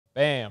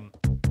Bam.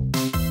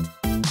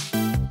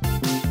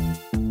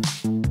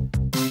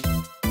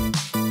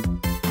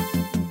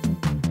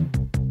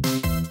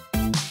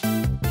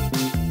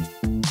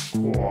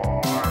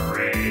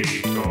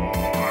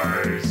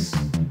 Quorators.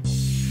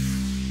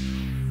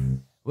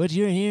 What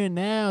you're hearing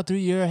now through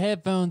your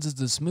headphones is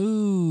the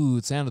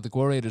smooth sound of the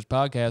Quorators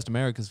podcast,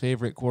 America's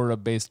favorite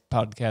Quora-based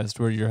podcast.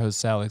 We're your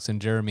hosts, Alex and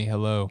Jeremy.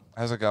 Hello.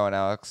 How's it going,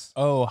 Alex?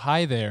 Oh,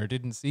 hi there.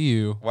 Didn't see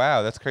you.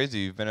 Wow, that's crazy.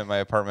 You've been at my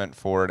apartment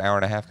for an hour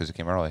and a half because you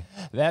came early.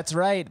 That's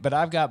right, but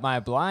I've got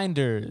my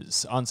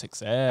blinders on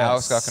success.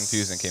 Alex got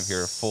confused and came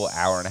here a full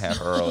hour and a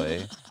half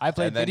early. I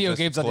played and then video just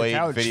games on the played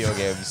couch video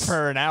games.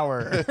 for an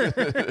hour.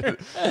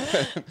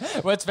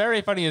 What's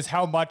very funny is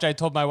how much I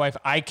told my wife,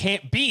 I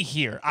can't be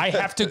here. I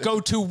have to go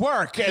to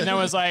work. And I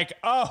was like,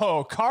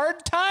 oh,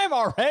 card time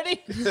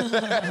already?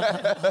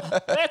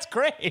 That's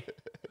great.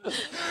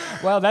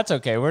 Well, that's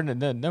okay.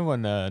 No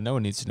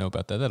one needs to know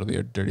about that. That'll be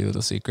a dirty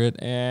little secret.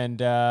 And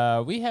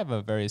we have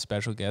a very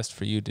special guest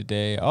for you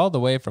today, all the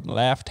way from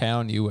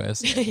Laughtown,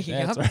 USA.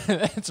 Yep.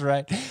 That's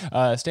right.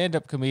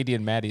 Stand-up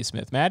comedian Maddy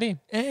Smith. Maddy?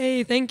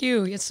 Hey, thank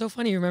you. It's so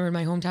funny you remembered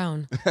my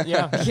hometown.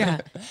 Yeah. Yeah.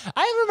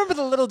 I remember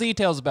the little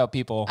details about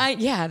people.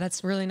 Yeah,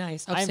 that's really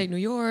nice. Upstate New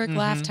York,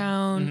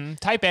 Laughtown.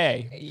 Type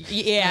A.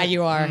 Yeah,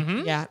 you are.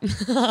 Yeah.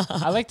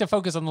 I like to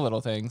focus on the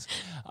little things.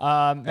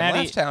 And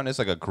Maddy, Laughtown is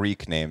like a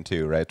Greek name,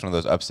 too, right? It's one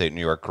of those upstate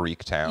New York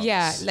Greek towns.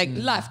 Yeah, like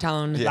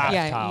Laughtown.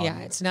 Laughtown. Yeah.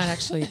 It's not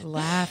actually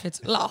laugh,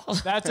 it's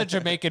laugh. that's a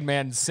Jamaican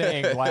man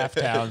saying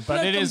Laughtown,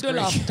 but it is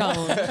Welcome Greek. to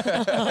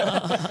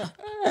Laughtown.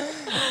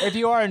 If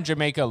you are in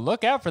Jamaica,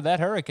 look out for that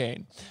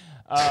hurricane.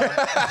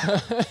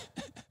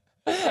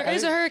 There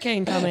is a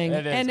hurricane coming,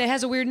 It is. and it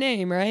has a weird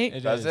name, right?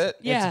 Does it?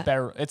 Yeah.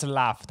 It's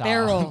Laughtown.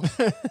 Barrel.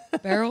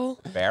 Barrel?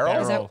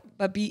 Barrel? Is that,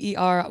 but Beryl.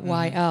 Ah.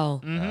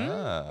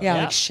 Yeah, Yeah.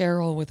 like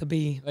Cheryl with a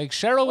B. Like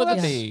Cheryl with a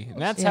Yeah. B.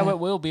 And that's Yeah. how it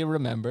will be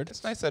remembered.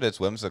 It's nice that it's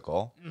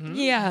whimsical.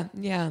 Yeah.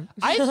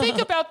 I think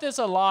about this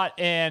a lot,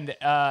 and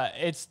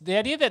it's the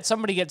idea that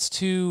somebody gets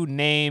to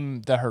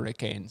name the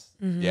hurricanes.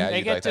 Yeah, They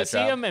you'd get like to that see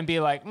job. them and be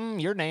like,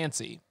 you're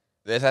Nancy.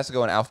 This has to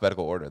go in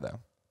alphabetical order, though.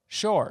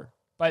 Sure.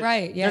 But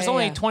Right, yeah, there's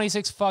only yeah.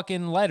 26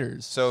 fucking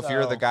letters. So if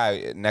you're the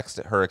guy next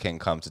to hurricane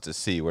comes, it's a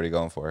C. What are you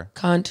going for?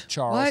 Cunt.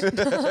 Charles.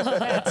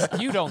 What?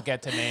 You don't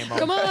get to name them.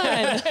 Come on.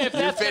 If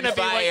that's been going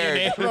to be what you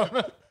name fired.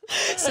 them.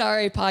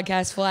 Sorry,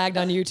 podcast flagged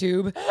on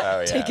YouTube. Oh,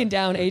 yeah. Taken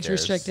down, Who age cares?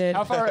 restricted.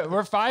 How far?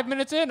 We're 5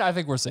 minutes in? I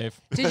think we're safe.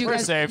 Did We're you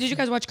safe.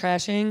 guys watch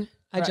Crashing?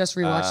 I just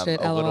rewatched it.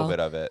 A LOL. little bit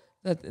of it.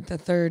 The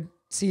third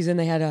season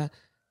they had a.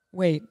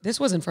 Wait, this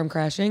wasn't from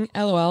Crashing.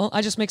 LOL.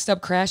 I just mixed up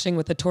Crashing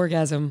with the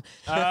Torgasm.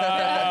 That's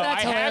I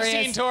have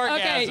hilarious. seen Torgasm.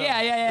 Okay,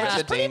 yeah. Which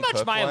It's pretty Dane much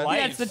Cook my one? life.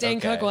 Yeah, it's the Dane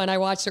Okay. Cook one. I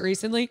watched it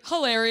recently.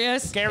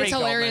 Hilarious. Gary It's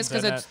hilarious Goldman's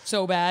because in it's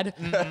so bad.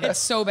 It's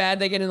so bad.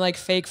 They get in like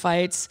fake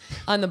fights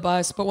on the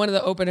bus. But one of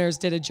the openers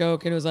did a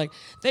joke and it was like,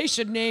 they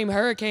should name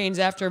hurricanes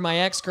after my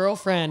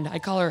ex-girlfriend. I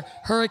call her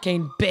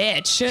Hurricane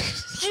Bitch.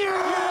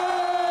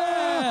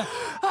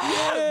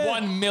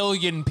 1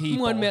 million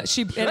people.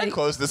 Should I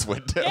close this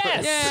window?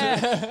 Yes.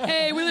 Yeah.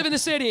 Hey, we live in the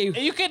city.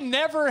 You can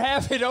never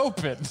have it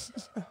open.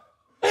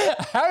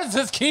 How does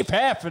this keep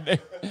happening?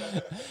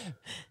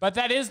 But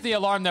that is the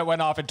alarm that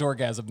went off at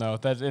Torgasm, though.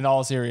 That, in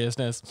all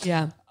seriousness.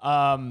 Yeah.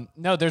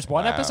 No, there's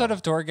one episode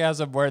of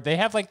Torgasm where they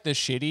have like the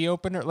shitty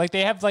opener. Like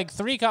they have like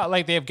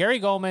they have Gary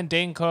Goldman,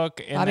 Dane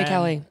Cook, and Bobby then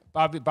Kelly.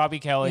 Bobby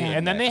Kelly, Yeah.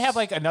 and then they have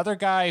like another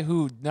guy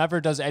who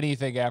never does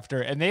anything after,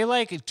 and they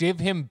like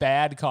give him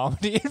bad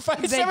comedy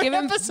advice They every give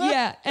him, episode.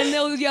 yeah, and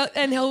they'll yell,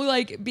 and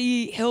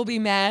he'll be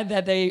mad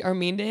that they are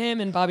mean to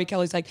him, and Bobby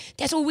Kelly's like,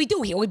 "That's what we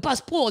do here. We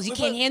bust balls. You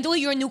can't handle it.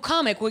 You're a new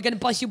comic. We're gonna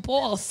bust your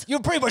balls."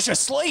 You're pretty much a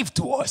slave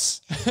to us.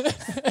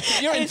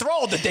 You're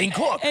enthralled to Dane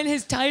Cook. And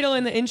his title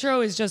in the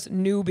intro is just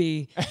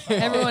newbie.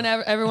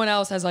 Everyone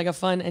else has like a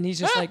fun, and he's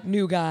just like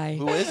new guy.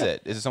 Who is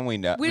it? Is it someone we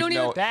know? We don't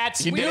know. even.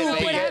 That's We don't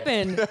know what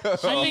happened.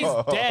 He's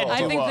dead.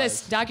 I to think us.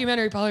 this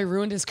documentary probably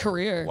ruined his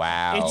career.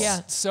 Wow. It's Yeah.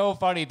 so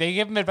funny. They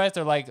give him advice.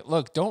 They're like,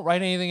 look, don't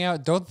write anything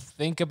out. Don't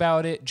think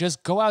about it.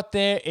 Just go out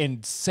there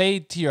and say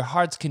to your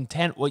heart's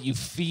content what you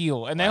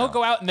feel. And then he'll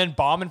go out and then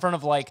bomb in front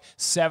of like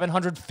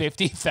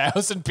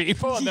 750,000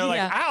 people. And they're Yeah.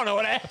 like, I don't know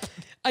what happened.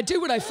 I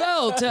did what I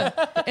felt.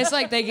 It's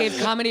like they gave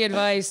comedy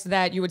advice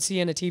that you would see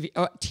in a TV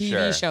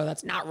Sure. show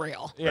that's not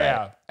real. Yeah.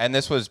 Right. And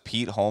this was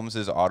Pete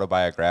Holmes'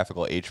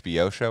 autobiographical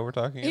HBO show we're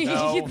talking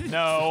about?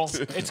 No.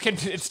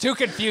 It's too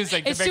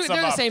confusing to mix them They're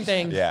the up. same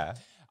thing. Yeah.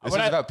 This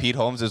is about Pete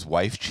Holmes'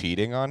 wife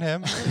cheating on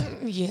him?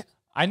 Yeah.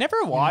 I never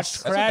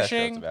watched That's what that show's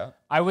Crashing. about.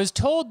 I was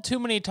told too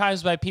many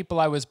times by people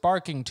I was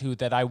barking to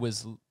that I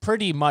was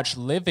pretty much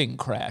living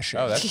Crashing.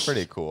 Oh, that's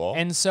pretty cool.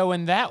 And so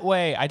in that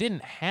way, I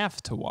didn't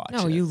have to watch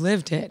No, it. you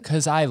lived it.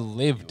 Because I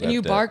lived And it.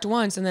 you barked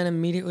once and then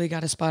immediately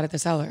got a spot at the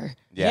cellar.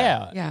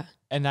 Yeah. Yeah.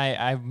 And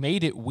I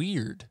made it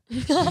weird.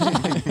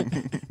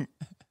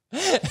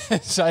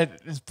 So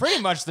it's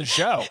pretty much the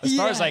show, as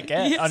far as I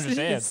can Yes,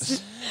 understand.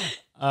 yes.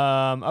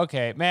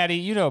 Okay, Maddy,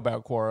 you know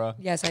about Quora.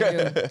 Yes, I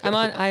do.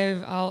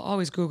 I'll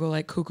always Google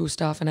like cuckoo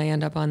stuff and I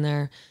end up on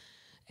there.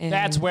 And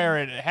That's where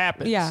it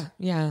happens.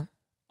 Yeah.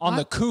 on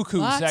the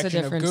cuckoo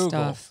section of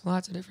Google.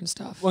 Lots of different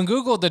stuff. When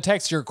Google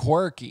detects you're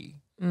quirky,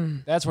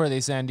 that's where they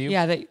send you.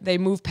 Yeah, they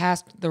move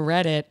past the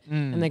Reddit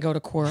and they go to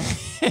Quora.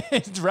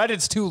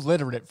 Reddit's too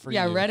literate for you.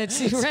 Yeah, Reddit's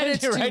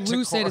too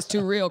lucid. It's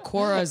too real.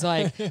 Quora's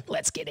like,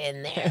 let's get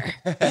in there.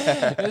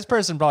 This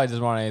person probably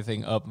doesn't want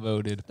anything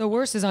upvoted. The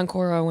worst is on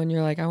Quora when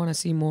you're like, I want to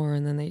see more,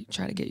 and then they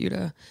try to get you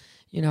to,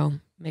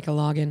 make a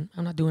login.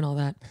 I'm not doing all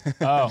that.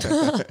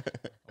 Oh.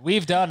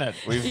 We've done it.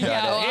 We've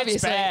done it.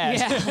 It's bad.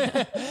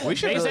 Yeah. We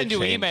should They really send you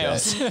change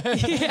emails.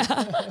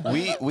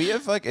 it. We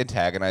have like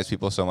antagonized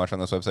people so much on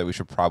this website. We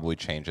should probably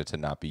change it to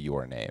not be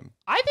your name.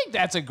 I think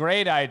that's a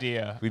great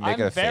idea. We'd make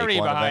I'm it a fake very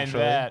one behind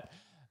eventually.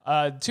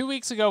 that. 2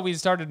 weeks ago, we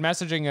started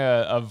messaging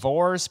a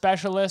VOR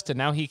specialist, and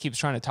now he keeps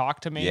trying to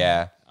talk to me.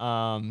 Yeah.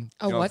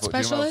 What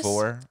specialist?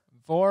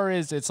 VOR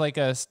it's like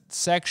a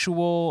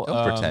sexual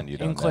Don't pretend you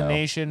don't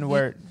inclination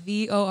where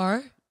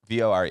VOR?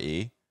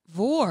 VORE.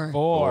 Vor.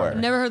 VOR. I've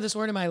never heard this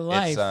word in my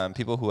life. It's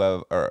people who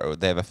have or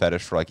they have a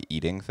fetish for like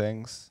eating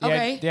things.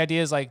 Okay. The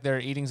idea is like they're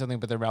eating something,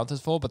 but their mouth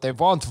is full, but they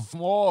want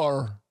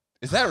more.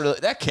 Is that really?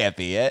 That can't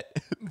be it.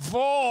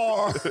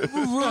 VOR.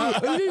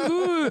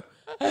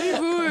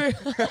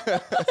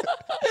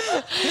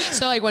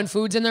 So like when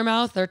food's in their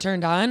mouth, they're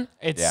turned on.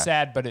 It's Yeah.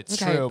 sad, but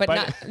it's Okay, true.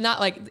 but not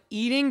like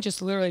eating,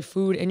 just literally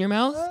food in your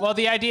mouth. Well,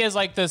 the idea is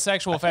like the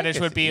sexual fetish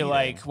it's would be eating.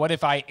 like, what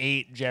if I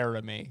ate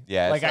Jeremy?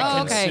 Yeah, like it's I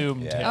like- okay.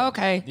 consumed him.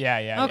 Okay.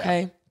 Yeah.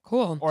 Okay.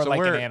 Cool. Or So like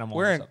we're, an animal.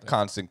 We're or in something.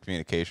 constant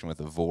communication with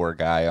the VOR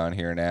guy on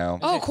here now.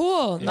 Oh,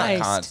 cool. Not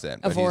Nice.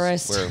 constant, but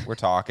Avorist. we're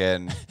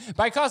talking.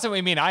 By constant,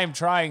 we mean I am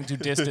trying to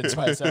distance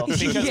myself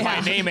because Yeah. my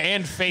name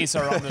and face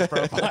are on this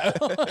profile.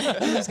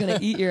 I'm just gonna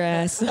eat your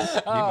ass. He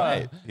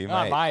might. He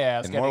Not might. my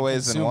ass. In getting more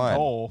ways than consumed one.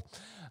 whole.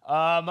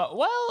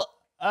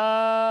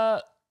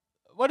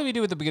 What do we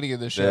do at the beginning of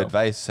the show? The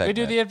advice segment.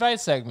 We do the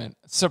advice segment.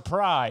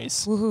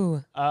 Surprise.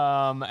 Woohoo.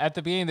 At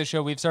the beginning of the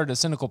show, we've started a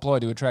cynical ploy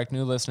to attract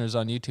new listeners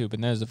on YouTube,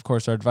 and that is, of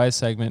course, our advice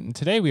segment. And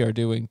today we are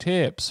doing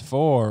tips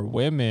for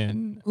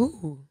women.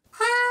 Ooh.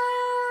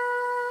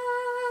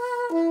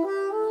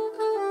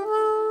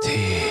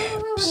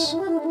 Tips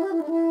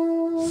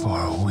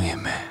for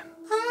women.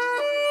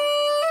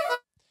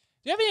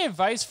 Do you have any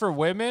advice for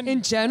women?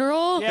 In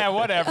general? Yeah,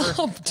 whatever.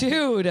 Oh,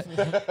 dude.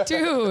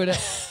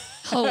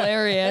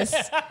 Hilarious.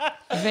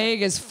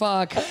 Vague as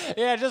fuck.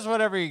 Yeah, just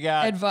whatever you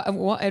got.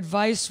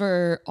 Advice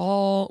for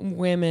all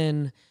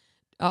women.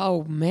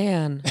 Oh,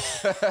 man.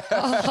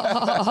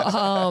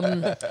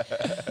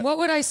 What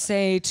would I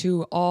say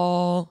to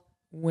all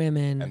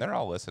women? And they're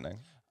all listening.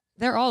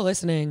 They're all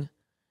listening.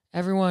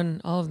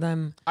 Everyone, all of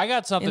them. I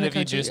got something in the if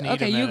you country. just need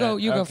Okay, a you go.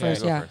 minute. You go Okay.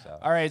 first. Yeah.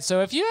 All right,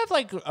 so if you have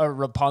like a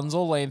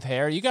Rapunzel length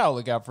hair, you gotta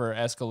look out for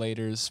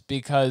escalators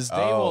because they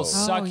will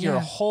suck your yeah.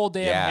 whole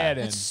damn Yeah. head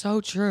in. That's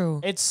so true.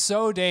 It's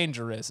so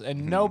dangerous,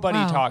 and nobody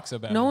Wow. talks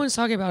about No it. one's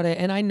talking about it,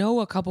 and I know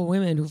a couple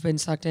women who've been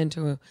sucked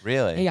into it.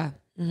 Really? Yeah.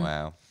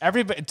 Wow.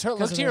 Everybody, look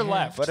of to their your hair.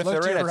 left. But if look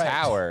they're to in a your right.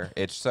 tower,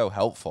 it's so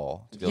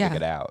helpful to be able Yeah. to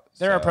get out.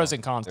 There are So pros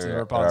and cons to there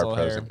Rapunzel are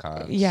pros hair. and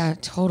cons. Yeah,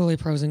 totally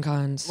pros and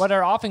cons. What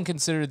are often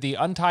considered the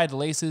untied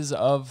laces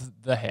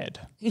of the head.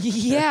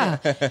 Yeah.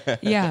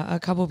 Yeah, a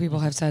couple people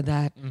have said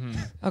that.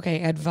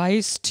 Okay,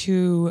 advice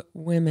to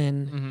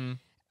women.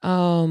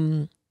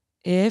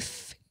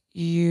 If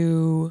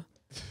you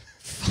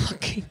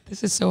fucking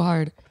this is so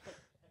hard.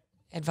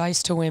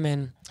 Advice to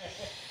women.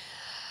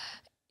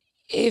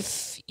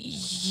 If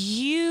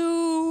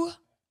you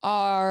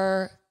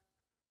are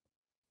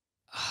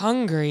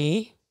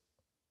hungry,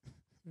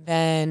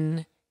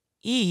 then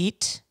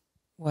eat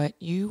what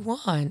you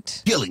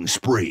want. Killing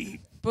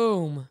spree.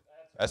 Boom.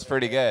 That's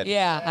pretty good.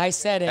 Yeah, I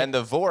said it. And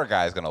the VOR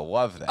guy's going to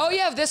love that. Oh,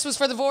 yeah, this was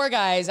for the VOR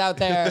guys out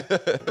there.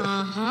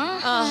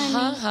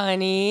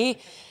 Honey.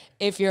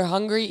 If you're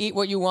hungry, eat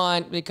what you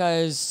want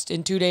because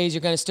in 2 days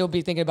you're going to still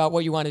be thinking about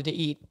what you wanted to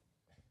eat.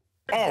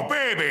 Oh,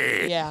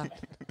 baby. Yeah.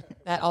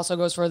 That also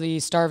goes for the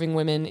starving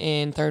women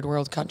in third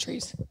world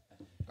countries.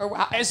 Or, I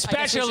guess we should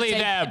Especially say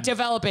them.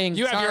 Developing.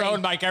 You have your Sorry.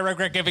 own mic. I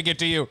regret giving it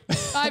to you.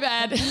 My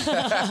bad.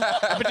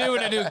 I've been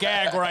doing a new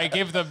gag where I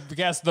give the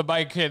guest the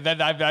mic, and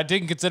then I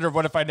didn't consider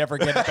what if I never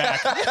get it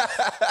back.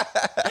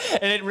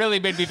 And it really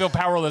made me feel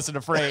powerless and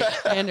afraid.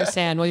 I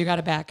understand. Well, you got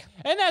it back.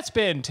 And that's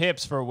been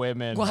tips for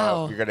women.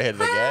 Wow. You're going to hit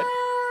it again?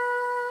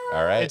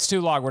 All right. It's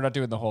too long. We're not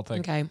doing the whole thing.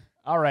 Okay.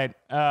 All right.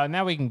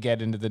 Now we can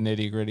get into the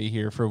nitty gritty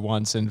here for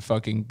once and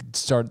fucking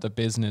start the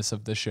business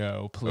of the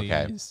show, please.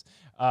 Okay.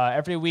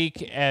 Every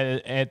week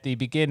at the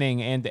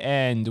beginning and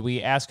end,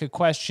 we ask a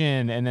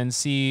question and then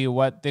see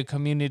what the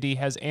community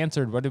has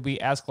answered. What did we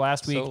ask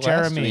last week, So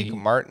Jeremy? last week,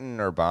 Martin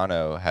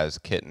Urbano has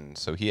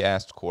kittens. So he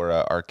asked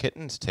Cora, are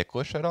kittens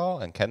ticklish at all?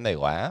 And can they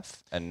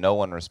laugh? And no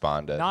one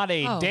responded. Not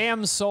a Oh.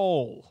 damn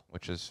soul.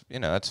 Which is,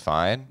 that's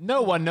fine.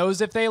 No one knows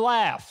if they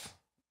laugh.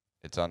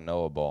 It's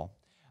unknowable.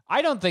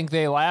 I don't think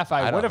they laugh.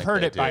 I don't would have think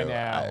heard they it by do.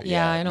 now.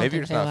 Yeah, I don't Maybe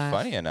think it's they not laugh.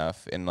 funny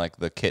enough in like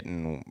the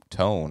kitten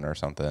tone or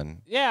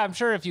something. Yeah, I'm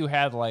sure if you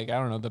had like, I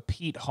don't know, the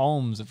Pete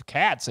Holmes of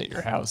cats at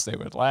your house, they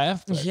would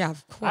laugh. but Yeah,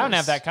 of course. I don't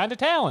have that kind of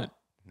talent.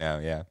 No,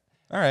 yeah.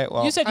 All right,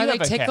 well. You said Are you they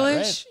have a cat,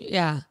 ticklish? right?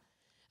 Yeah.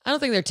 I don't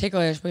think they're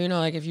ticklish, but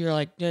like if you're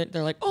like,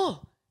 they're like,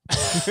 oh.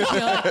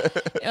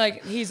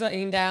 Like he's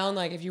laying down.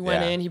 Like if you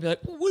went in, he'd be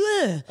like,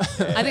 bleh.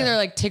 I think they're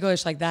like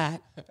ticklish like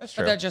that. That's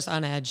true. But they're just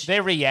on edge.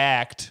 They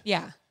react.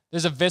 Yeah.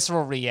 There's a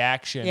visceral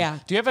reaction. Yeah.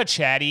 Do you have a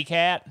chatty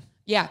cat?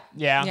 Yeah.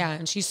 Yeah. Yeah.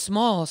 And she's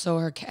small,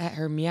 so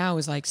her meow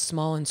is like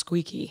small and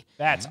squeaky.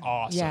 That's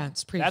awesome. Yeah,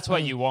 it's pretty That's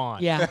funny. what you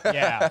want. Yeah.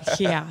 Yeah.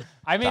 Yeah.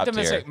 I made Top the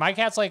mistake. tier. My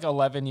cat's like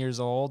 11 years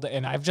old,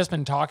 and I've just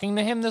been talking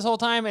to him this whole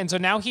time, and so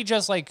now he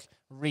just like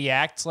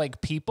reacts like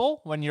people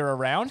when you're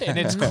around, and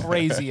it's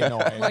crazy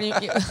annoying. When you-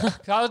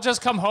 I'll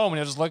just come home and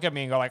he'll just look at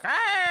me and go like,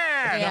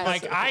 ah! And I'm Yes.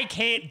 like, I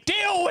can't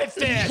deal with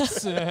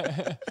this.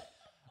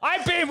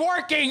 I've been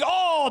working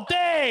all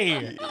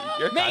day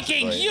You're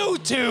making constantly-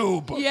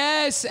 YouTube.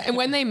 Yes, and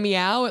when they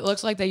meow, it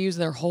looks like they use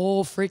their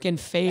whole freaking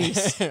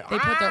face. They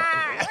put their.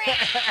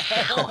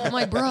 I'm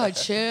like, bro,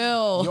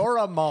 chill. You're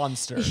a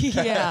monster.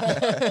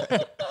 Yeah.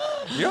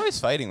 You're always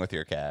fighting with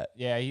your cat.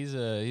 Yeah, he's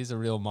a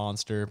real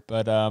monster,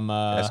 but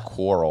That's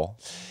quarrel.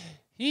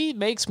 he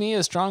makes me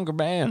a stronger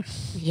man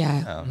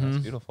Yeah. Oh, that's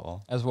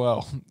beautiful. as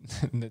well.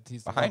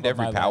 He's the Behind love of every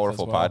my life as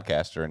powerful well.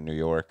 podcaster in New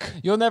York.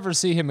 You'll never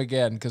see him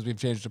again because we've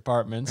changed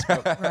apartments.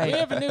 But Right. we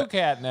have a new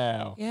cat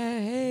now. Yeah.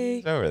 Hey.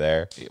 It's over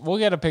there. We'll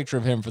get a picture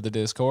of him for the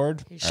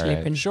Discord. He's All right.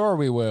 sleeping. Sure,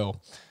 we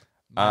will.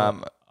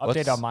 Update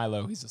Let's- on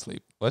Milo. He's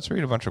asleep. Let's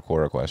read a bunch of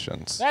Quora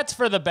questions. That's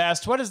for the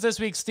best. What is this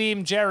week's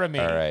theme, Jeremy?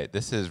 All right.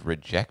 This is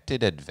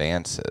rejected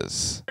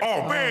advances.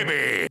 Oh,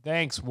 baby.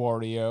 Thanks,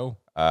 Wario.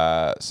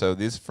 So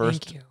these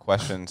first Thank you.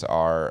 questions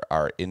are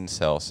our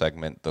incel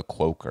segment, the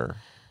Quoker.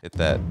 Hit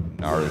that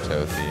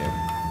Naruto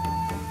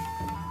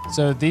theme.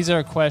 So these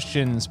are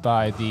questions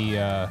by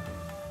the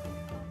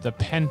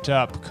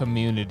pent-up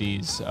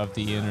communities of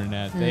the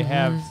internet. They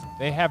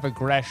have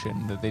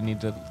aggression that they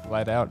need to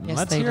let out. And Yes,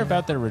 let's they hear do.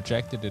 about their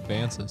rejected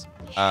advances.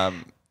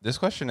 This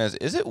question is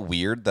it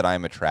weird that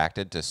I'm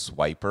attracted to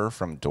Swiper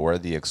from Dora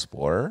the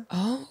Explorer?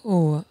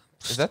 Oh.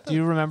 Is that Do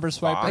you remember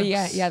Swiper? Oh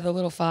yeah, yeah. The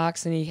little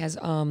fox, and he has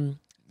the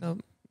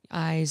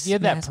eyes. He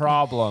had that mask.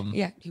 problem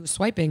Yeah, he was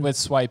swiping. with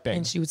swiping.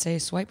 And she would say,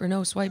 "Swiper,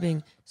 no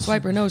swiping.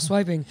 Swiper, no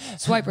swiping.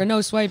 Swiper,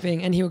 no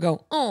swiping." And he would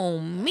go, "Oh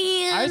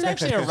man." I was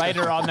actually a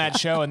writer on that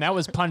show, and that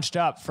was punched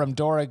up from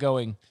Dora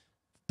going,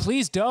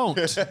 "Please don't."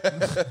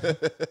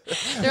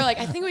 They're like,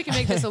 "I think we can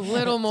make this a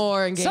little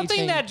more engaging."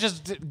 Something that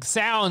just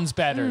sounds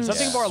better.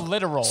 Something more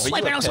literal.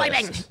 Swiping, no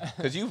swiping.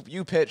 Because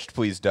you pitched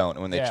please don't,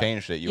 and when they Yeah.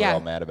 changed it, you Yeah. were all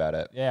mad about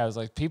it. Yeah, I was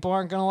like, people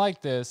aren't gonna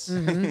like this.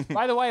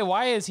 By the way,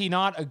 why is he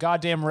not a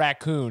goddamn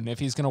raccoon if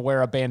he's gonna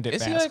wear a bandit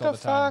Is mask he like all a the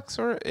time? fox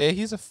or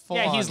he's a full?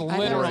 Yeah, he's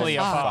literally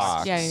a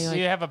fox. Yeah, and So like,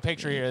 you have a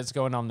picture here that's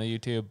going on the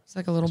YouTube. it's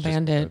like a little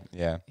bandit.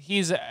 Yeah.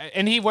 He's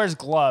and he wears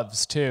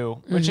gloves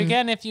too. Which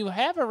again, if you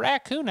have a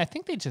raccoon, I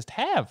think they just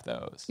have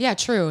those. Yeah,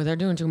 true. They're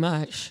doing too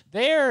much.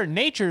 They're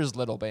nature's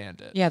little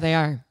bandit. Yeah, they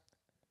are.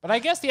 But I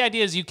guess the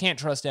idea is you can't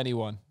trust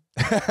anyone.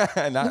 Not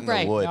in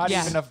Right. the woods. Not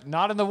Yeah. even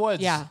not in the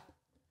woods. Yeah.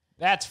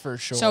 That's for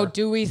sure. So,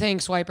 do we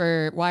think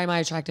Swiper? Why am I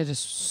attracted to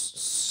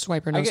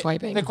Swiper? No I get-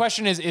 swiping. The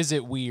question is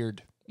it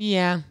weird?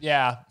 Yeah.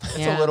 Yeah. It's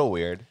Yeah. a little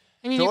weird.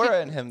 I mean, you Dora could-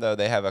 and him though,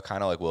 they have a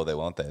kind of like will they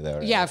won't they though.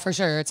 Right? Yeah, for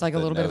sure. It's like a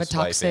The little bit no of a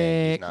swiping,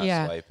 toxic. He's not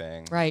Yeah.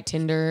 swiping. Right.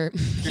 Tinder.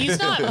 He's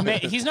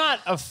not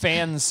a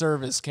fan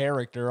service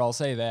character, I'll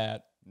say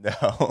that.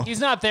 No.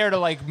 He's not there to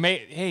like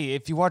make, hey,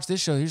 if you watch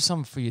this show, here's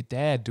something for your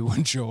dad to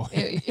enjoy.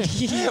 We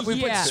put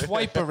yeah.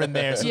 Swiper in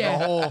there so Yeah.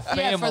 the whole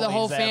family. Yeah, for the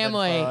whole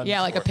family.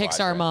 Yeah, like a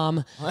Pixar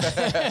mom.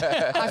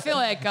 I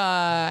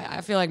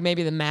feel like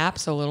maybe the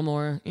map's a little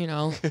more,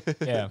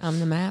 Yeah. I'm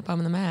the map.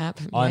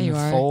 Yeah, you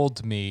are.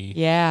 Unfold me.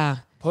 Yeah.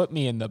 Put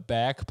me in the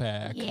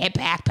backpack. Yeah,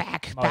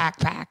 backpack.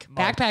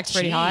 Backpack's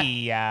pretty hot.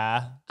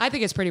 Yeah. I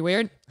think it's pretty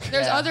weird.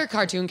 There's Yeah. other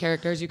cartoon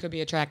characters you could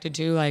be attracted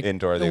to, like In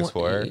Dora the one-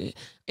 Explorer?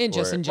 in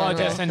just in Well,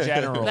 general, just in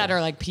general. that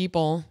are like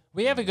people.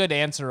 We have a good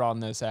answer on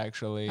this,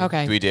 actually.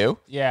 Okay. Do we do?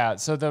 Yeah.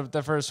 So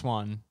the first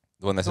one.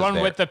 The one that The says one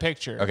there. with the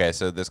picture. Okay,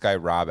 so this guy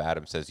Rob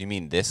Adams says, "You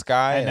mean this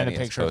guy?" And then a he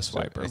has picture of poster.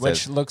 Swiper, He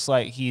which says, looks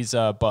like he's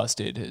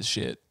busted his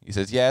shit. he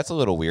says, "Yeah, it's a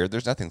little weird.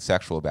 There's nothing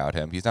sexual about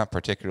him. He's not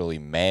particularly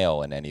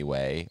male in any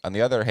way. On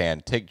the other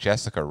hand, take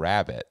Jessica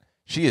Rabbit.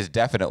 She is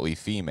definitely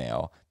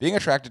female. Being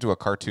attracted to a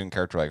cartoon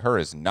character like her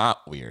is not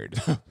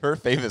weird. Her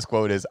famous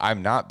quote is,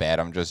 'I'm not bad.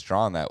 I'm just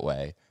drawn that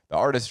way.' The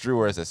artist drew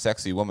her as a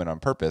sexy woman on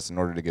purpose in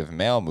order to give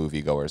male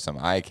moviegoers some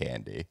eye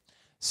candy."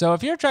 So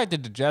if you're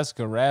attracted to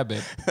Jessica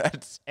Rabbit,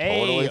 That's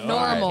totally fine.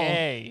 normal.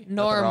 Hey, Nothing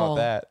wrong Normal.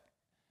 with that.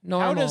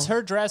 Normal. how does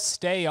her dress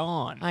stay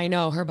on? I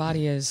know her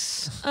body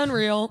is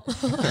unreal.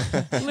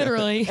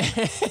 Literally.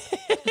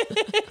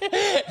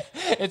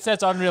 It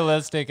sets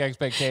unrealistic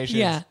expectations.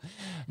 Yeah.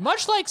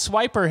 Much like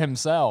Swiper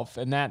himself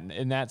in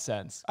that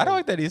sense. I don't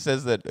like that he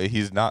says that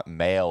he's not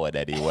male in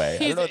any way. I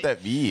don't know what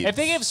that means. If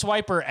they gave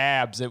Swiper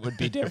abs, it would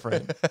be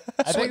different.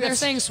 I think They're that's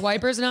saying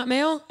Swiper's not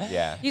male?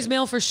 Yeah. He's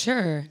male for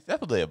sure.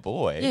 definitely a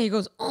boy. Yeah, he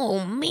goes,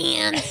 "Oh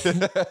man."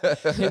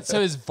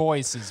 so his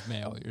voice is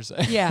male, you're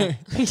saying. Yeah.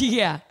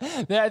 Yeah.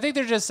 I think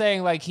they're just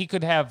saying like he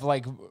could have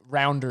like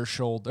rounder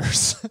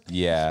shoulders.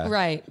 Yeah.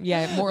 Right.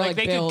 Yeah. More like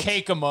they built. could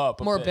cake him up.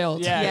 a More bit.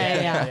 built. Yeah.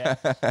 Yeah.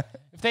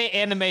 If if they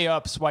anime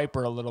up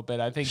Swiper a little bit,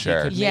 I think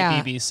Sure. he could Yeah.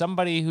 maybe be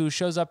somebody who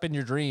shows up in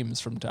your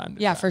dreams from time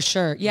to Yeah, time. for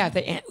sure. Yeah,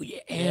 the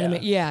anime.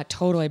 Yeah,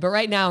 totally. But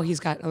right now he's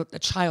got a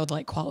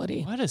childlike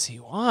quality. What does he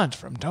want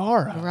from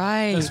Dora?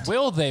 Right. This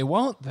will they,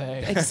 won't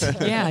they?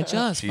 Yeah,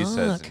 just She fuck.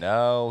 says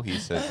no. He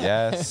says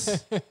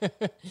yes.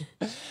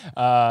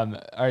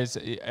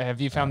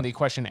 Have you found the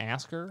question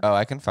asker? Oh,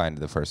 I can find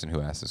the person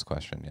who asked this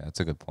question. Yeah, that's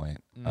a good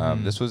point.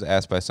 This was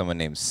asked by someone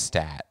named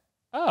Stat,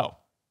 Oh,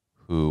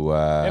 who,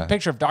 a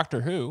picture of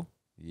Doctor Who.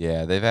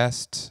 yeah, they've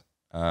asked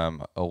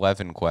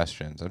 11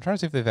 questions. I'm trying to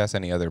see if they've asked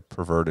any other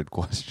perverted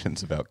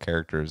questions about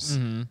characters,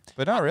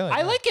 but not really.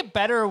 I no. like it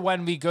better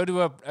when we go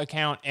to a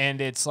account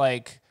and it's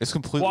like It's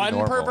completely one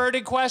normal.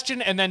 perverted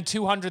question and then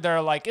 200 that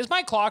are like, is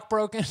my clock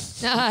broken?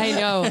 I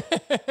know.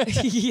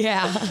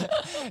 Yeah.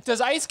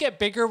 Does ice get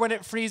bigger when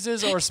it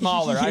freezes or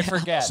smaller? I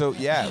forget. So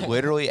yeah,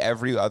 literally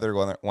every other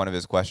one of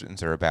his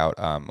questions are about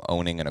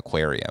owning an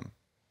aquarium.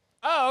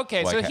 Oh,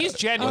 okay. So Like, he's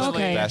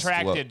genuinely okay.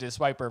 attracted to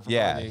Swiper. From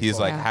Yeah, Dora the he's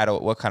like, Explorer.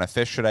 what kind of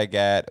fish should I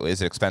get?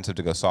 Is it expensive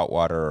to go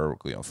saltwater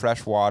or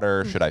fresh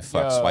water? Should I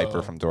fuck Yo.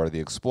 Swiper from Dora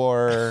the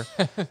Explorer?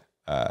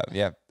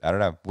 Yeah, I don't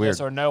know. Weird. Yes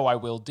or no? I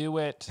will do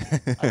it.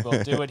 I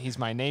will do it. He's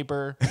my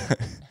neighbor.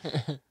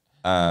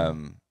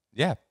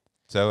 Yeah.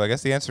 So I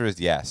guess the answer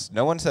is yes.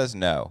 No one says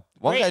no.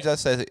 One guy Great.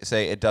 does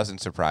say it doesn't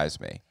surprise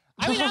me.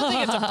 I mean,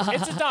 I don't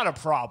think it's not a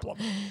problem.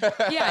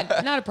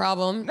 Yeah, not a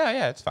problem. No,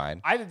 yeah, it's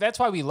fine. That's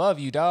why we love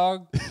you,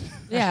 dog.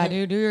 Yeah,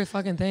 dude, do your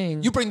fucking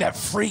thing. You bring that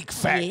freak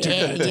factor.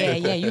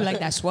 Yeah, you like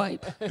that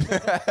swipe.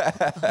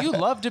 You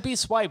love to be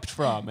swiped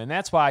from, and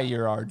that's why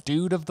you're our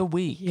dude of the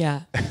week.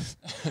 Yeah.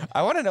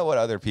 I want to know what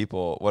other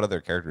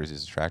characters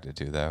he's attracted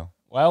to, though.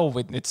 Well,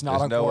 it's not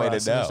There's on no way Quora, to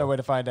so there's know. no way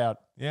to find out.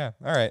 Yeah.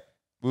 All right.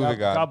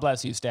 Moving on. God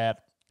bless you,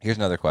 Stat. Here's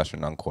another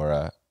question on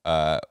Quora.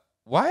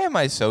 Why am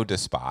I so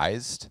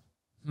despised?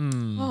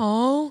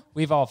 Oh.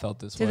 We've all felt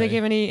this way. Did they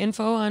give any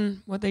info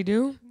on what they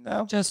do?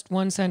 No. Just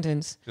one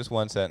sentence. Just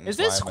one sentence. Is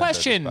Why this am I so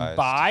question despised?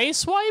 by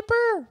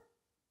Swiper?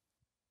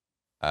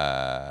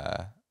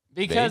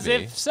 Because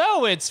Maybe. if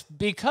so, it's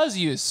because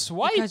you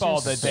swipe Because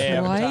all you're the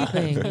damn time.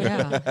 swiping.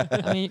 Yeah.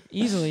 I mean,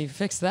 easily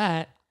fix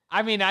that.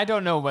 I mean, I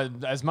don't know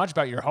as much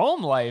about your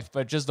home life,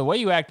 but just the way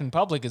you act in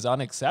public is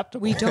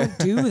unacceptable. We don't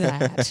do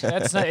that.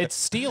 That's not, it's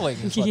stealing.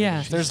 is what it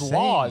Yeah. is. There's She's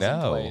laws saying in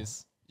no.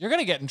 place. You're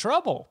gonna get in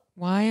trouble.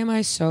 Why am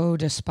I so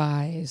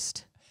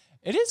despised?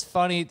 It is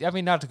funny. I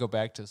mean, not to go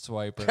back to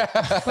Swiper.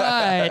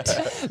 But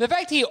The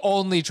fact he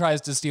only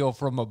tries to steal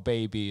from a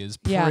baby is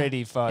Yeah,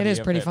 pretty funny. it is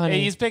of pretty him.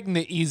 funny. He's picking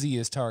the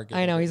easiest target.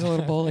 I know he's a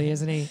little bully,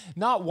 isn't he?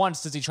 Not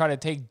once does he try to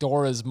take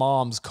Dora's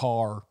mom's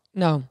car.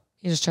 No,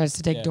 he just tries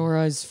to take Yeah.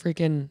 Dora's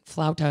freaking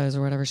flautas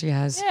or whatever she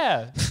has.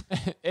 Yeah.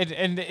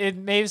 And it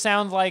may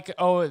sound like,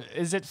 oh,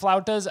 is it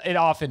flautas? It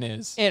often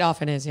is. It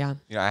often is, yeah.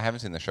 You know, I haven't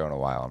seen the show in a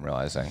while, I'm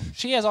realizing.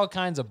 She has all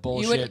kinds of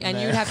bullshit. You would, in and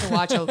there. you'd have to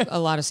watch a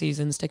lot of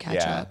seasons to catch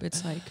Yeah. up.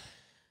 It's like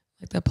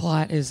the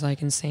plot is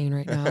like insane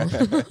right now.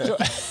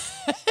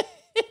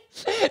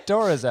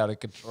 Dora's out of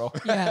control.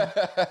 Yeah,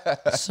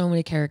 so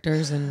many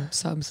characters and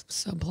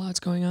subplots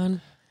going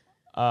on.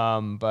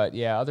 But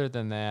yeah, other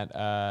than that,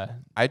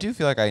 I do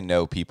feel like I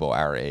know people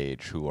our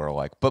age who are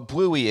like, but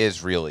Bluey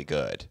is really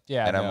good.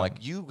 Yeah, And I'm no.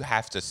 like, you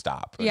have to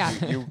stop. Yeah.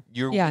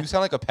 You Yeah.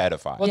 sound like a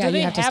pedophile. well, Yeah, do they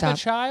you have to have a stop.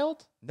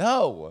 child?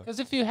 No. Because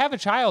if you have a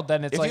child,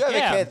 then it's If like, you have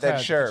yeah, a kid, I'm then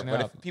kinda sure. catching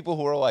But up. if people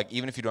who are like,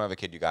 even if you don't have a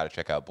kid, you got to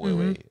check out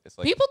Bluey. It's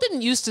like, People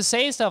didn't used to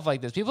say stuff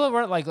like this. People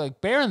weren't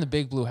like Bear in the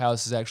Big Blue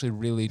House is actually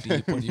really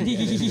deep. When you get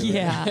into it.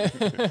 Yeah,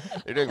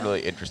 they're doing really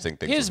interesting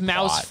things. His with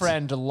mouse plot.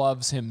 friend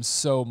loves him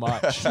so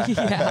much.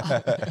 yeah.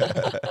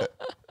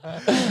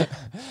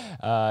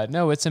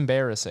 No, it's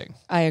embarrassing.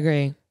 I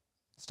agree.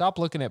 Stop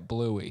looking at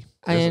Bluey.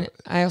 I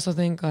also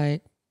think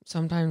like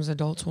sometimes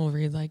adults will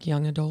read like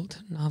young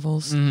adult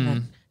novels.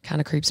 That kind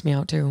of creeps me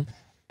out too.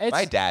 It's,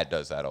 My dad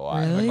does that a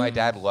lot. Like, Really? my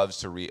dad loves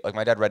to read. Like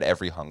my dad read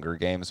every Hunger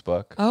Games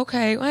book.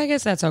 Okay, well, I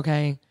guess that's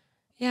okay.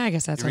 Yeah, I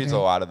guess that's He reads okay.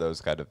 a lot of those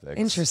kind of things. And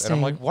I'm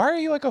Interesting. like, why are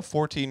you like a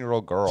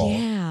 14-year-old girl?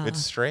 Yeah,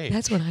 It's strange.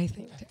 That's what I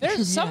think.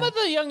 There's some of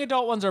the young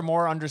adult ones are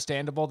more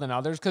understandable than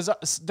others because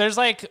there's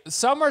like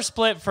some are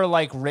split for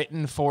like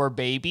written for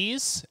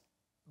babies,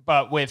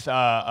 but with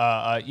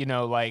you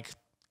know like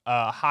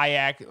high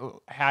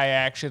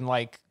action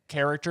like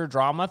character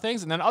drama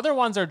things, and then other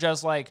ones are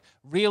just like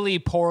really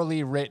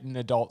poorly written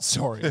adult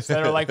stories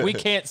that are like we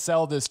can't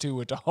sell this to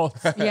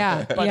adults.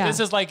 Yeah, But yeah. this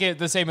is like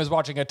the same as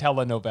watching a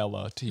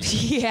telenovela to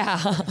you. Yeah.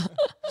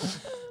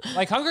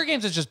 Like Hunger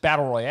Games is just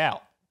battle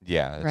royale,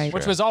 yeah, that's Right. true.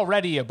 which was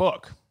already a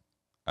book.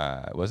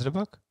 Was it a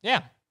book?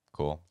 Yeah.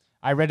 Cool.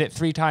 I read it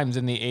 3 times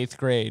in the 8th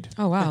grade.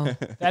 Oh wow.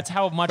 That's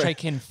how much I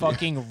can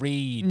fucking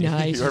read.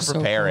 Nice. You're so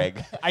cool. preparing.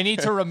 I need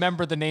to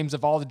remember the names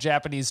of all the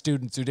Japanese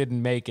students who didn't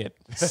make it.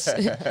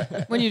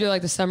 When you do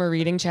like the summer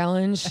reading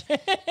challenge,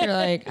 you're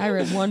like, I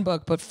read one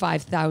book but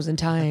 5,000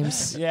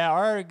 times. Yeah,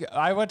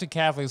 I went to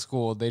Catholic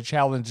school. They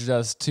challenged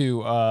us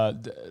to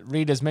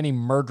read as many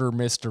murder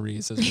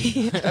mysteries as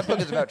we That book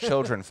is about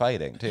children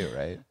fighting too,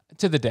 right?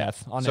 to the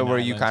death. So were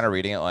you kind of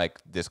reading it like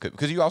this could,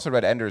 because you also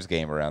read Ender's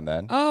Game around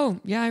then. Oh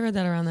yeah, I read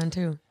that around then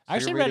too. I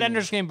actually read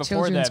Ender's Game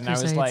before Children's that, and I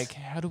was Crusades. like,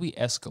 how do we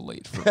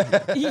escalate from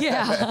here?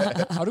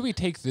 Yeah. How do we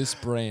take this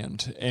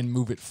brand and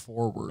move it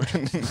forward? I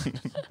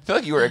feel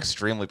like you were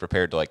extremely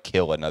prepared to like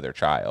kill another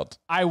child.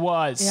 I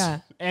was. Yeah.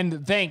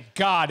 And thank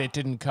God it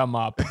didn't come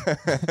up.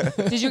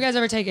 Did you guys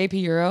ever take AP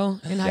Euro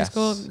in high Yes.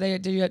 school?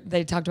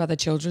 They talked about the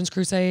Children's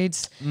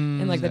Crusades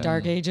in like the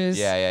Dark Ages.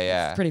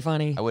 Yeah. It's pretty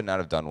funny. I would not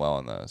have done well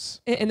in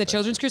those. In the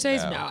Children's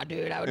Crusades? No,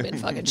 dude, I would have been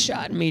fucking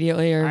shot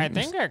immediately. Or I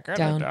think I could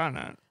have done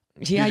it.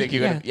 Yeah, You think you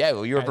could? Yeah,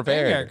 well, you were I think I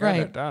prepared. could have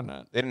Right. done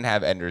it. They didn't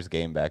have Ender's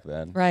Game back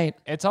then. Right.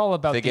 It's all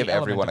about They the give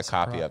everyone a element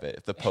copy surprise. of it.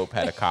 If the Pope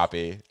had a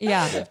copy,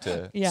 Yeah. give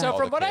to Yeah. So all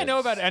from the what I know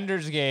kids. about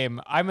Ender's Game,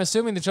 I'm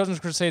assuming the Children's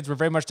Crusades were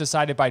very much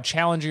decided by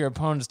challenging your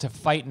opponents to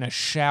fight in a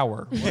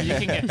shower, where you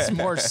can get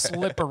more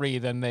slippery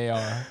than they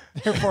are,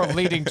 therefore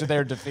leading to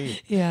their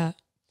defeat. Yeah.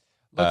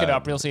 Look it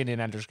up. You'll see it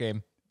in Ender's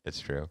Game. It's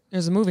true.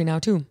 There's a movie now,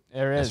 too.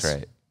 There is. That's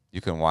right.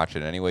 You can watch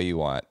it any way you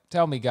want.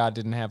 Tell me God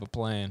didn't have a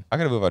plan. I'm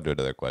gonna move on to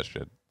another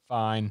question.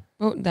 Fine.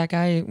 Oh, that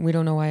guy, we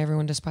don't know why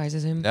everyone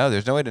despises him. No,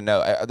 there's no way to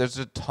know. There's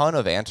a ton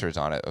of answers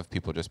on it of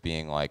people just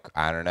being like,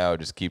 I don't know,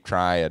 just keep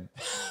trying.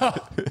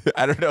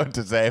 I don't know what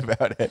to say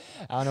about it.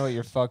 I don't know what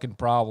your fucking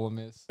problem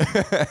is.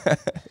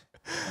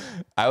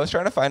 I was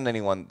trying to find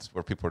any ones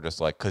where people are just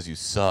like, because you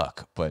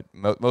suck. But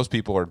most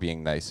people are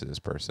being nice to this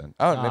person.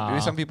 Oh, maybe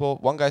some people,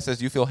 one guy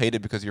says, you feel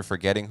hated because you're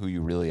forgetting who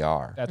you really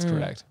are. That's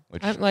correct.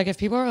 Which, I'm, like, if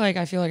people are like,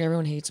 I feel like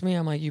everyone hates me,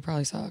 I'm like, you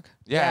probably suck.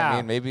 yeah, Yeah. I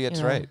mean, maybe it's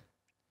You know. right.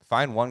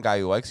 Find one guy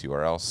who likes you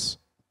or else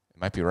it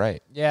might be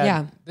right. Yeah.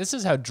 Yeah. This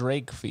is how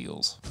Drake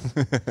feels.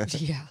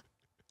 Yeah.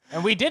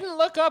 And we didn't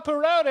look up who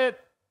wrote it.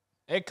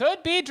 It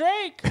could be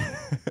Drake.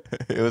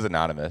 It was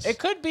anonymous. It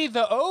could be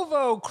the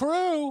OVO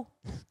crew.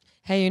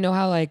 Hey, you know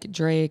how like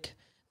Drake,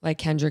 like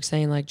Kendrick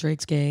saying like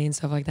Drake's gay and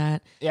stuff like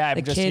that? Yeah, I'm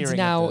The just kids hearing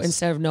now, of this.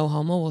 instead of no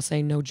homo, will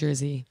say no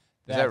Jersey.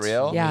 Is that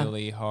real? Yeah.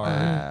 Really hard.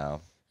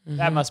 Wow.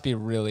 That must be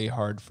really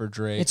hard for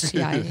Drake. It's,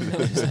 yeah. I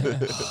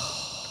know.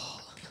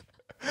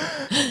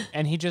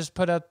 And he just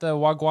put out the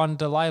Wagwan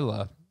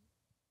Delilah.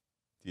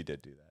 You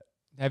did do that.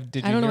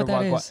 Did you I don't know hear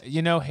what that Wagwan? is.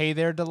 You know, Hey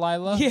There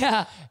Delilah?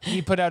 Yeah.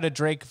 He put out a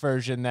Drake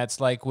version that's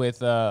like with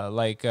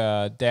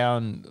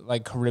down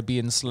like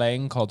Caribbean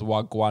slang called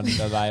Wagwan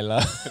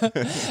Delilah.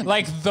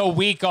 Like the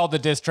week all the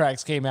diss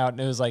tracks came out, and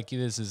it was like,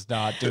 this is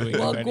not doing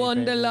you any Wagwan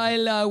favors.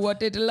 Delilah,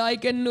 what it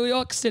like in New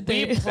York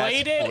City? We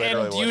played it, and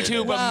literally what it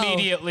YouTube is. Wow.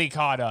 immediately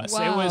caught us. It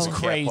Wow. was You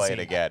Can't crazy. play it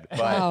again. But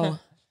Wow.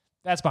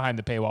 That's behind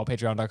the paywall,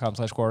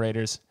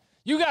 patreon.com/Quorators.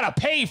 You gotta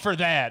pay for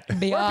that. We're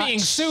Biatch. being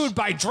sued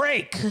by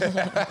Drake.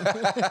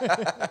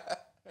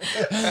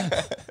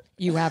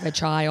 You have a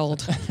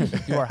child.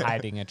 You are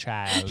hiding a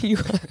child. You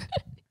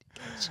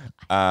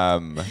are.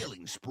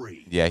 Killing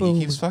spree. yeah, he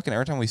keeps fucking,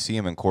 every time we see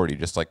him in court, he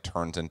just like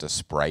turns into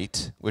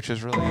Sprite, which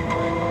is really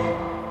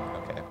annoying.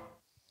 Okay.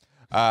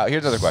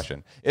 Here's another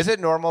question. Is it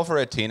normal for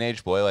a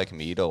teenage boy like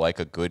me to like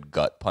a good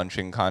gut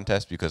punching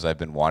contest because I've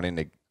been wanting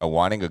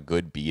a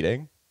good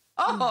beating?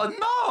 Oh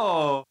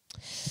no!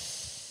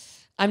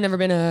 I've never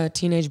been a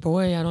teenage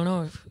boy. I don't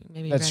know if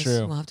maybe you That's guys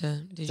true. will have to.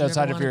 Did It's you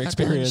outside ever of want your a gut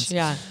punch? experience.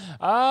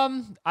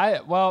 Yeah.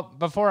 Well,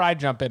 before I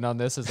jump in on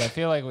this, as I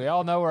feel like we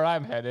all know where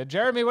I'm headed.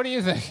 Jeremy, what do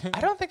you think?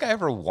 I don't think I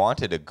ever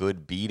wanted a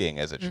good beating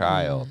as a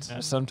child.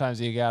 Sometimes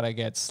you gotta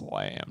get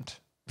slammed.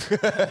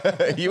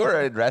 You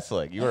were in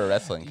wrestling. You were a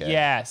wrestling kid.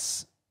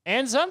 Yes.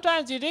 And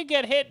sometimes you did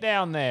get hit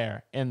down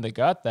there in the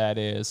gut, that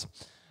is.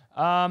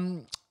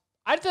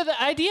 The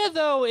idea,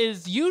 though,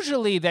 is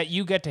usually that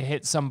you get to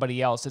hit somebody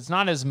else. It's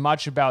not as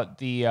much about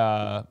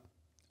the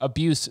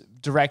abuse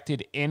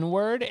directed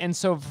inward. And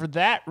so for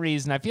that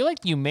reason, I feel like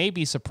you may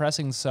be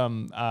suppressing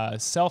some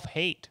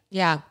self-hate.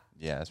 Yeah.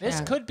 Yeah, that's This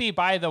right. could be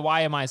by the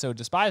Why Am I So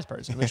Despised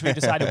person, which we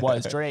decided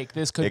was Drake.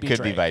 This could It be could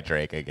Drake. be by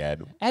Drake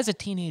again. As a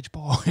teenage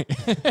boy.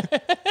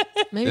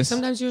 Maybe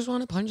sometimes you just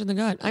want to punch in the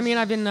gut. I mean,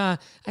 I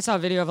saw a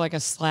video of like a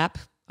slap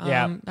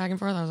Yeah. back and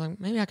forth. I was like,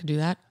 maybe I could do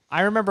that.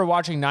 I remember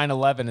watching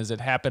 9/11 as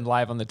it happened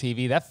live on the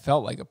TV. That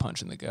felt like a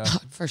punch in the gut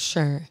For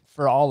sure.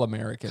 for all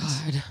Americans.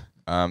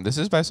 God. This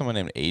is by someone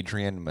named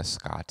Adrian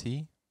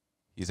Mascati.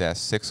 He's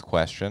asked 6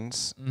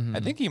 questions. I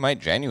think he might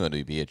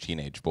genuinely be a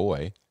teenage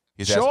boy.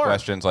 He's asked Sure.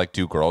 questions like,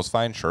 do girls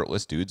find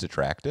shirtless dudes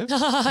attractive?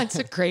 It's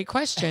a great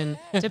question.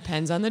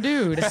 Depends on the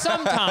dude.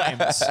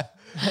 Sometimes.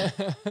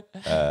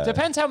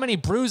 Depends how many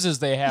bruises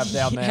they have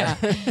down there.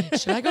 Yeah.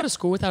 Should I go to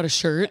school without a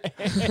shirt?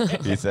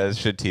 He says,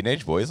 should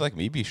teenage boys like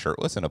me be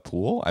shirtless in a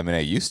pool? I mean, I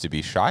used to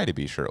be shy to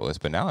be shirtless,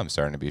 but now I'm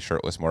starting to be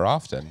shirtless more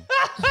often.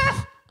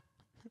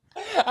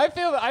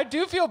 I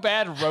do feel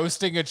bad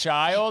roasting a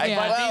child, Yeah.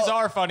 but these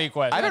are funny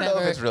questions. I don't know if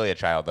Whatever. it's really a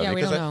child, though. Yeah, we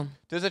because don't know.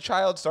 does a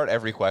child start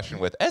every question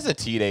with, as a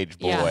teenage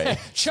boy? Yeah.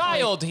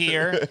 Child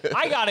here,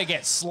 I gotta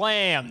get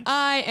slammed.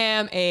 I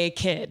am a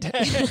kid.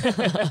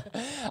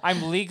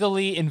 I'm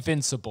legally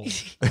invincible.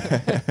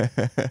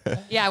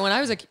 Yeah, when I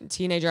was a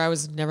teenager, I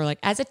was never like,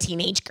 as a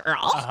teenage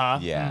girl.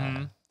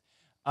 Yeah.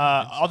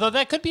 Although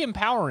that could be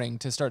empowering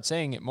to start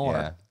saying it more.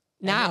 Yeah.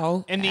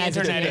 Now. In the as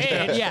a internet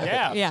teenager. age,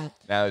 Yeah. yeah.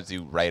 Now as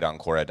you write on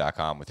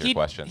Quora.com with your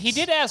questions. He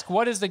did ask,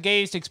 what is the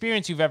gayest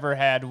experience you've ever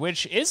had,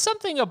 which is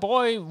something a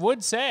boy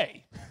would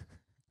say.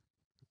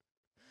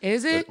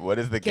 Is it? What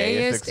is the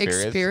gayest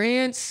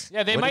experience?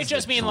 Yeah, they What might is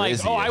just the mean like,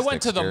 oh, I drizziest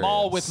went to the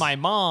mall with experience? my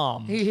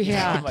mom.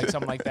 Yeah. Like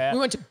something like that. We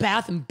went to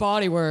Bath and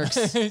Body Works.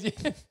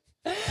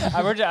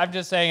 I'm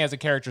just saying as a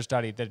character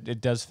study that it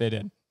does fit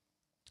in.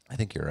 I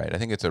think you're right. I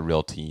think it's a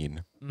real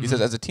teen. He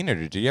says, as a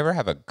teenager, do you ever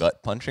have a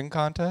gut punching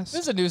contest?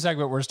 This is a new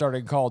segment we're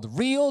starting called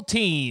Real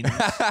Teen.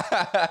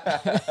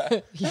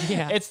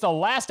 Yeah. It's the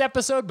last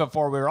episode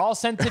before we're all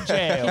sent to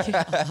jail.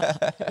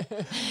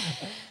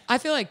 I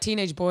feel like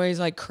teenage boys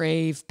like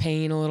crave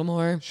pain a little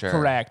more. Sure.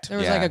 Correct. There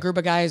was like a group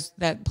of guys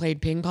that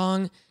played ping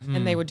pong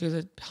and they would do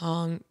the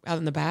pong out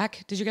in the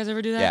back. Did you guys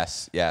ever do that?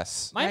 Yes,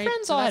 yes. My Right?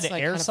 friends So all had that's,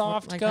 like, kind of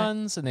airsoft like that.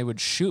 guns and they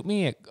would shoot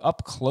me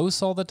up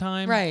close all the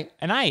time. Right.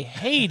 And I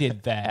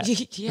hated that.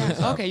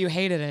 Yeah. Okay, you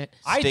hated it.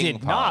 I Sting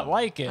did not pong.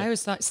 like it. I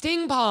always thought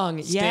sting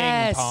pong. Sting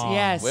Yes. pong.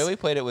 Yes. The way we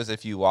played it was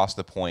if you lost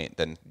the point,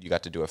 then you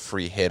got to do a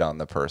free hit on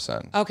the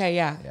person. Okay.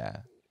 Yeah. Yeah.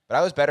 But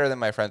I was better than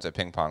my friends at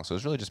ping pong, so it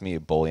was really just me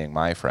bullying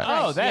my friends.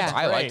 Oh, that's Yeah.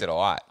 I liked great. it a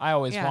lot. I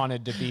always Yeah.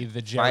 wanted to be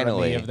the Jeremy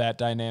Finally. of that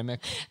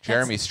dynamic.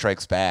 Jeremy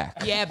strikes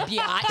back. Yeah,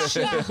 biatch.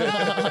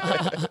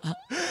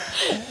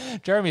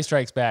 Jeremy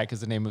Strikes Back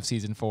is the name of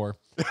season 4.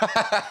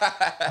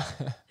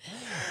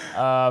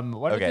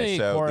 What did Okay, the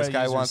so Quora this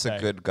guy users wants say? a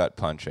good gut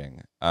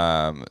punching.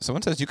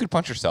 Someone says you could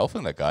punch yourself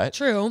in the gut.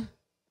 True.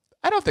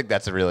 I don't think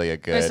that's really a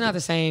good. But it's not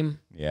the same.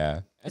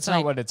 Yeah. It's like-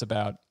 not what it's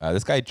about.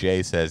 This guy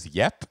Jay says,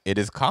 "Yep, it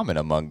is common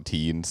among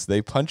teens.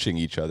 They punching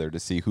each other to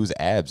see whose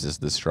abs is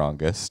the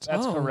strongest."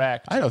 That's Oh.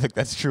 correct. I don't think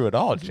that's true at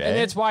all, Jay. And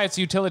it's why it's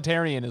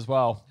utilitarian as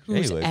well.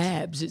 Whose lives-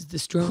 abs is the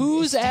strongest?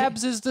 Whose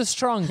abs is the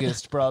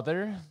strongest,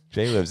 brother?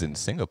 Jay lives in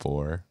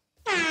Singapore.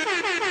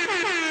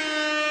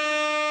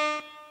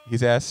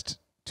 He's asked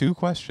 2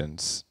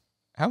 questions.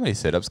 How many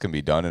sit-ups can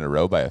be done in a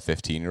row by a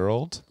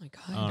 15-year-old? Oh my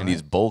God. And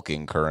he's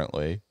bulking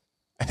currently.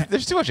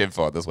 There's too much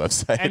info on this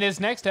website. And his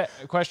next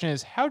question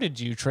is, how did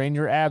you train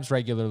your abs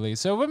regularly?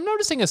 So I'm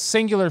noticing a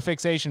singular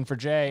fixation for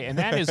Jay, and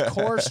that is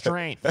core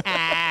strength.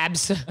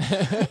 Abs.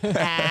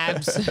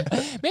 Abs.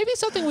 Maybe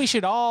something we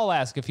should all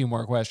ask a few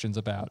more questions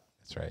about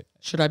That's right.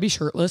 Should I be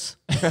shirtless?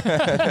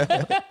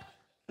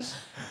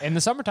 in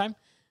the summertime.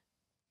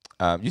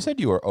 You said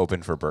you were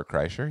open for Bert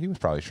Kreischer. He was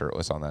probably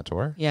shirtless on that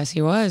tour. Yes,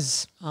 he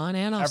was on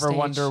and off Ever stage.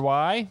 wonder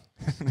why?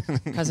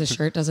 Because his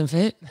shirt doesn't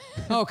fit?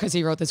 Oh, because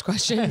he wrote this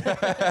question.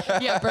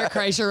 Yeah, Bert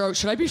Kreischer wrote,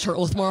 should I be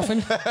shirtless more often?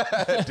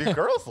 Do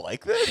girls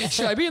like this?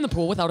 Should I be in the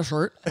pool without a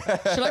shirt?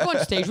 Should I go on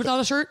stage without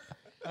a shirt?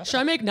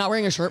 Should I make not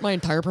wearing a shirt my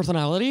entire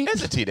personality?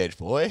 As a teenage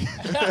boy.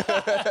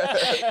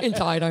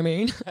 Inside, I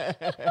mean.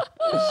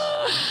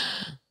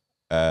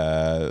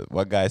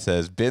 One guy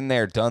says, "Been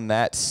there, done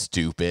that,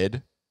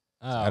 stupid."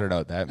 I don't know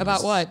what that means.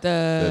 About what?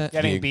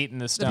 Getting being- beat in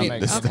the The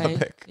stomach. the okay.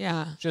 stomach.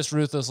 Yeah. Just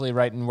ruthlessly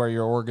writing where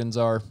your organs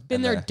are.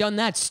 Been there, done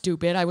that,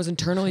 stupid. I was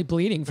internally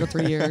bleeding for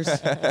 3 years.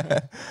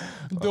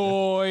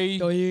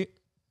 Doy.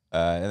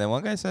 And then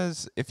one guy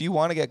says, "If you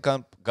want to get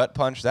gut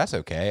punched, that's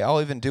okay.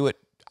 I'll even do it.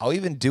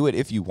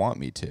 If you want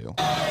me to."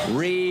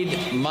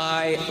 Read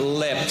my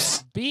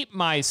lips. Beat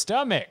my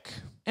stomach.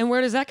 And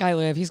where does that guy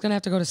live? He's going to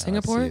have to go to Let's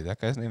Singapore? see. That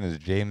guy's name is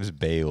James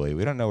Bailey.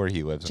 We don't know where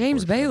he lives.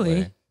 James unfortunately.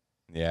 Bailey?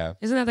 Yeah.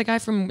 Isn't that the guy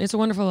from It's a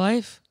Wonderful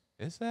Life?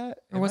 Is that?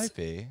 It Or what's- might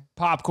be.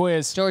 Pop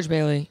quiz. George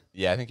Bailey.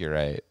 Yeah, I think you're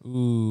right.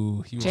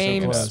 Ooh, you were so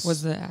James close.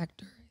 was the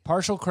actor.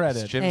 Partial It's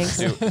credit. James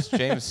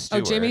Thanks.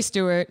 Stewart. Oh, Jamie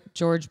Stewart,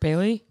 George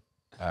Bailey.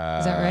 Is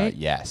that right?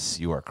 Yes,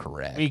 you are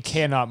correct. We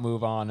cannot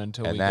move on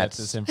until and we get that's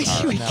this our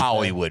information. out there.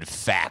 Hollywood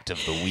fact of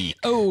the week.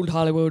 Old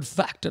Hollywood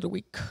fact of the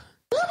week.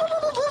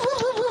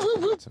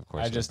 Of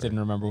course I just didn't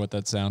remember what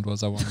that sound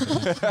was. I wanted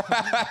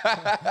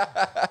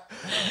to.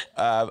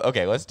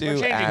 Okay, let's do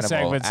changing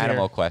segments here.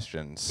 animal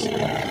questions.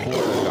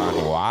 Quora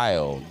gone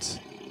wild.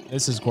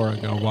 This is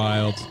Quora Go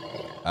Wild.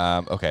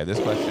 Okay, this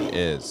question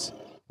is: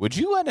 would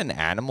you let an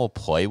animal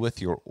play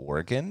with your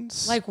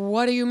organs? Like,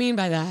 what do you mean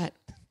by that?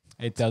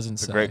 It doesn't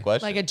It's say. a great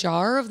question. Like a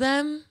jar of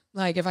them?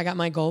 Like if I got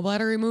my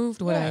gallbladder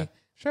removed, would I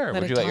Sure.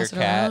 let Would it you let your toss it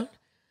cat around?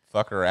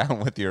 fuck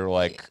around with your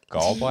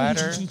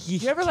gallbladder?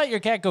 You ever let your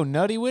cat go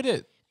nutty with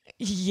it?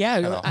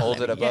 Yeah.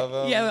 hold it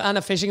above him? Yeah, on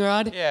a fishing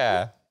rod.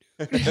 Yeah.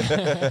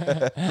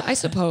 I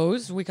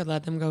suppose we could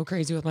let them go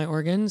crazy with my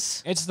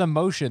organs. It's the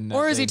motion. That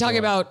Or is they he talking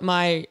enjoy. about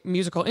my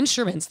musical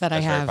instruments that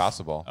That's I very have?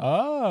 possible.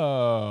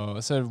 Oh,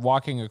 so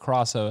walking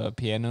across a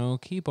piano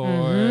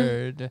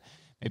keyboard,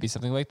 maybe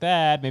something like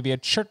that. Maybe a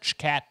church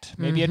cat.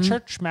 Maybe a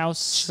church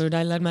mouse. Should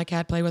I let my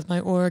cat play with my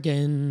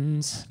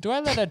organs? Do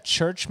I let a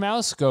church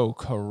mouse go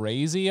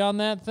crazy on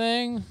that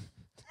thing?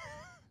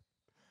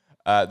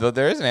 Though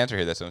there is an answer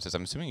here that someone says,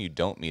 I'm assuming you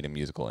don't need a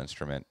musical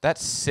instrument.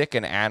 That's sick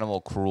and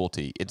animal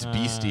cruelty. It's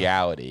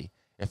bestiality.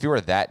 If you are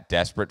that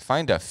desperate,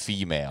 find a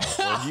female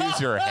or use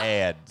your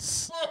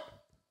hands.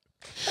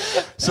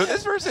 So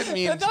this person The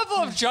means level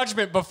of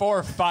judgment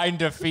before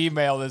find a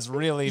female is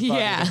really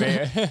funny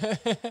to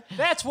me.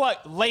 That's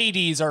what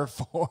ladies are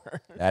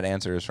for. that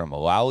answer is from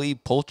Lolly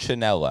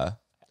Pulcinella.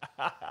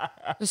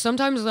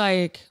 Sometimes,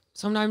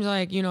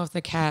 you know, if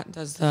the cat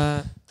does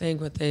the thing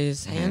with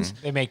his hands,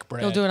 They make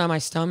bread. he'll do it on my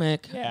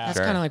stomach. Yeah. That's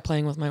Sure. kind of like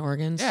playing with my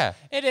organs. Yeah.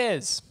 It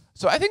is.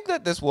 So I think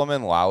that this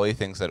woman, Lolly,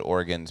 thinks that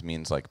organs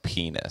means like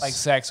penis. Like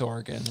sex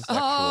organs. Sexual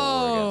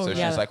organs. So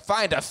she's like,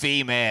 find a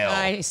female.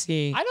 I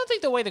see. I don't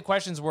think the way the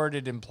question's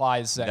worded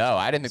implies sex. No,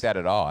 I didn't think that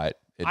at all.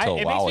 Until it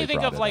makes Lolly me think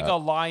brought of it like up. a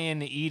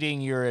lion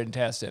eating your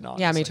intestine.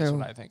 Honestly, Yeah, me too. That's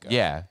what I think of.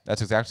 Yeah,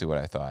 that's exactly what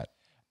I thought.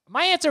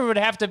 My answer would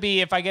have to be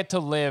if I get to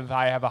live,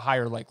 I have a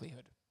higher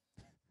likelihood.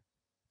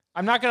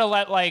 I'm not going to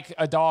let like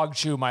a dog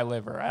chew my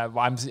liver.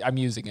 I'm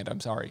using it.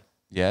 I'm sorry.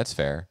 Yeah, that's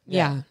fair.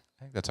 Yeah.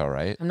 I think that's all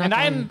right.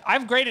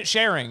 I'm great at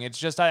sharing. It's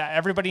just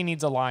everybody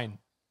needs a line.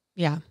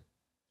 Yeah.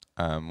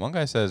 One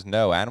guy says,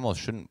 no, animals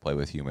shouldn't play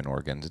with human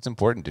organs. It's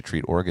important to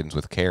treat organs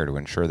with care to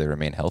ensure they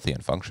remain healthy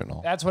and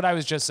functional. That's what I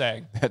was just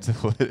saying. That's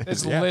what it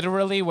It's is. Yeah.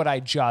 literally what I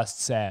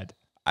just said.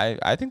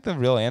 I think the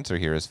real answer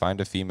here is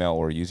find a female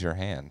or use your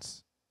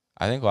hands.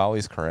 I think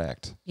Lolly's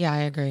correct. Yeah,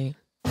 I agree.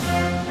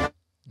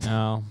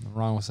 No,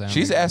 wrong with that.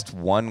 She's asked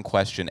one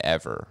question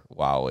ever,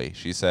 Lolly.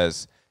 She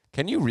says,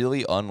 can you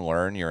really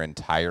unlearn your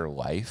entire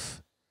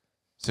life?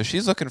 So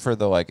she's looking for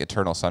the like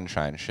eternal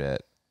sunshine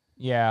shit.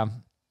 Yeah.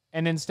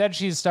 And instead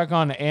she's stuck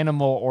on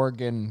animal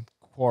organ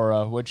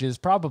quora, which is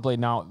probably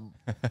not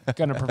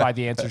going to provide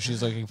the answer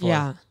she's looking for.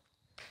 Yeah.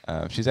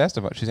 She's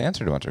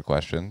answered a bunch of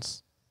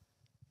questions.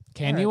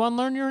 Can you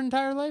unlearn your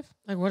entire life?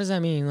 Like, what does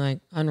that mean? Like,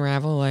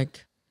 unravel,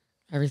 like,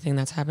 everything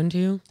that's happened to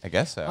you? I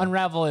guess so.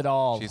 Unravel it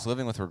all. She's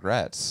living with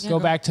regrets. Go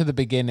back to the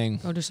beginning.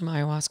 Go do some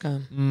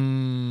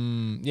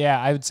ayahuasca. Yeah,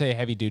 I would say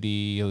heavy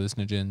duty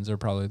hallucinogens are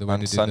probably the way On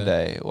to do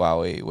Sunday,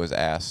 Lolly was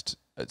asked,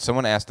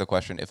 someone asked the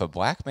question, if a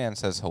black man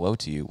says hello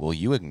to you, will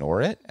you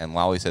ignore it? And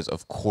Lolly says,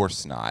 of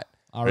course not.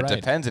 All But right. it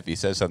depends if he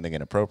says something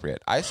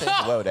inappropriate. I say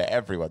hello to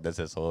everyone that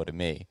says hello to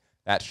me.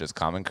 That's just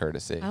common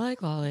courtesy. I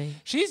like Lolly. that.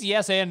 She's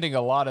yes-anding a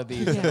lot of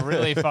these in a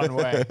really fun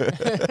way.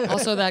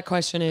 Also, that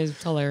question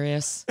is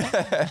hilarious.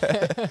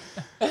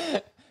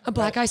 A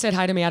black guy said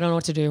hi to me. I don't know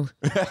what to do.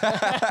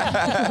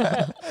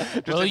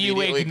 Will you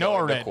Immediately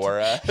ignore go into it?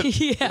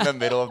 Quora in the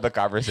middle of the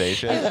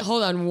conversation.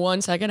 Hold on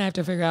 1 second. I have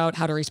to figure out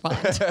how to respond.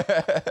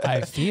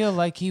 I feel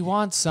like he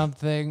wants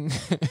something.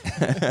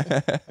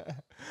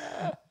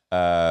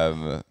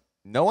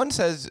 No one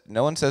says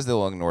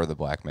they'll ignore the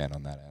black man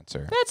on that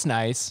answer. That's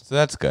nice. So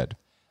that's good.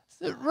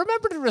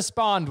 Remember to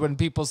respond when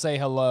people say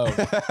hello.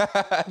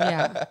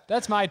 Yeah.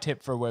 That's my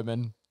tip for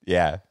women.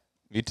 Yeah,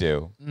 me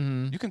too.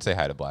 Mm-hmm. You can say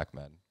hi to black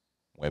men,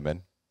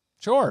 women.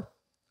 Sure.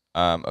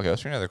 Okay,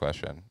 let's read another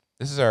question.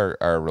 This is our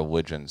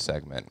religion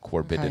segment,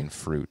 Forbidden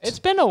Fruit. It's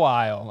been a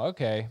while.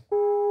 Okay.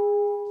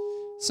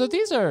 So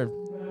these are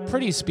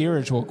pretty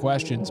spiritual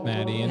questions,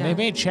 Maddie, and they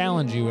may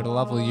challenge you at a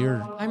level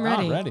you're I'm not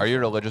ready. ready. Are you a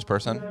religious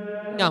person?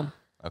 No.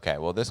 Okay,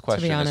 well, this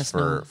question honest, is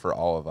no. for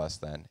all of us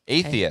then.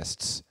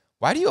 Atheists,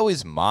 why do you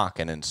always mock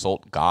and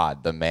insult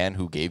God, the man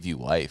who gave you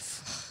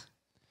life?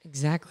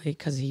 Exactly.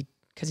 Because he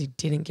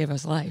didn't give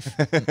us life.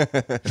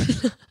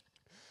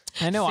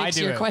 I know I Fix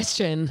do your it.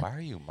 question. Why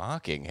are you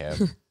mocking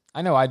him?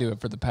 I know I do it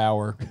for the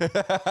power.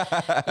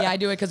 Yeah, I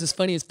do it because it's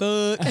funny as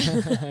fuck.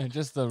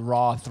 Just the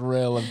raw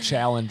thrill of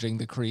challenging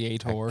the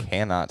creator.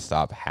 Cannot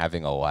stop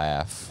having a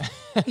laugh.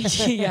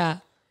 Yeah.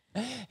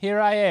 Here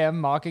I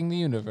am mocking the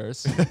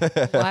universe.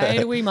 Why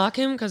do we mock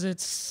him? Because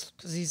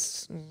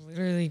he's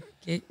literally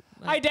gay.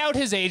 I doubt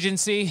his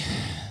agency.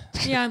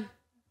 Yeah.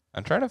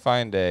 I'm trying to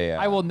find a...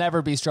 I will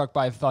never be struck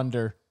by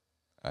thunder.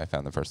 I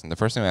found the person. The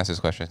person who asked this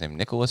question is named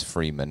Nicholas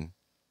Freeman.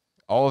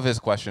 All of his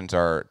questions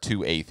are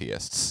to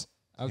atheists.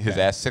 Okay. He's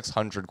asked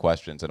 600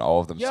 questions, and all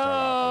of them start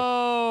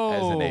off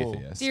with, as an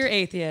atheist. Dear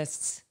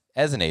atheists.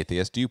 As an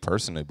atheist, do you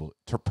believe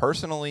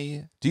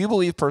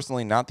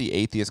personally, not the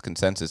atheist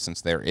consensus,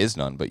 since there is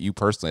none, but you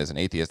personally as an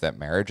atheist, that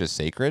marriage is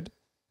sacred?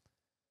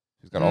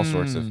 He's got all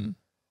sorts of...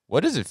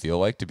 What does it feel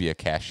like to be a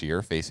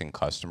cashier facing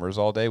customers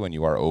all day when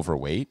you are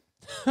overweight?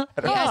 Yes,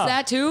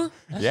 that too.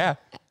 Yeah.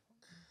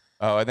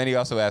 Oh, and then he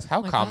also asked,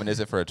 how my common God.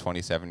 is it for a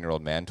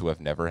 27-year-old man to have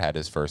never had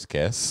his first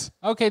kiss?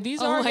 Okay, these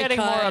Oh are my getting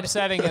more God.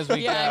 upsetting as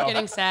we Yeah, go. I'm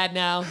getting sad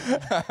now.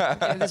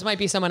 Okay, this might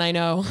be someone I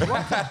know.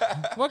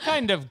 What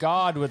kind of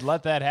God would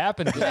let that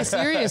happen to you?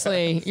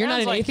 Seriously, you're not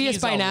Sounds an like atheist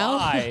he's by a now?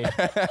 lie.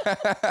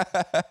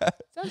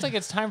 Sounds like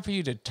it's time for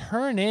you to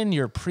turn in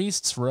your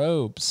priest's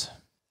robes.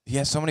 He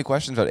has so many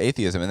questions about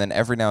atheism, and then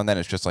every now and then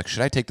it's just like,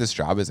 should I take this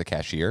job as a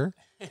cashier?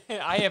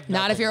 I have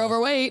Not if you're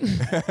overweight.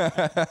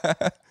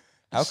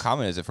 How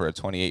common is it for a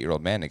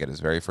 28-year-old man to get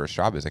his very first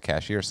job as a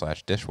cashier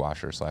 /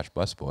 dishwasher /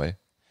 busboy?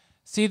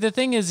 See, the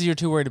thing is, you're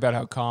too worried about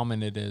how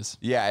common it is.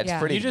 Yeah, it's Yeah.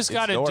 pretty. You just it's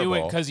got to do it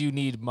normal. because you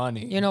need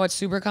money. You know what's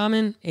super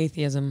common?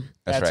 Atheism.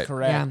 That's right.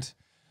 correct.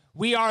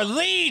 We are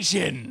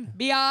legion,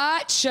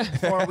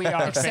 Biatch. or we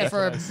are Except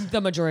for faithless.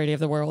 the majority of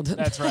the world.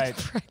 That's right.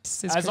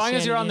 Practices As long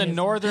as you're on the Christianity.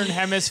 northern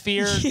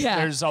hemisphere, Yeah.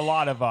 there's a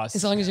lot of us.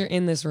 As long as you're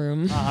in this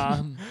room.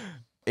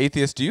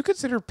 Atheists, do you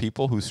consider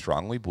people who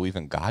strongly believe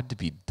in God to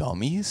be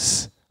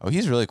dummies? Oh,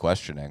 he's really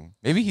questioning.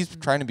 Maybe he's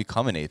trying to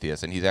become an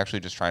atheist, and he's actually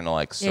just trying to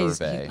like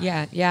survey.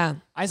 Yeah.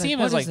 I see him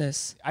what as is like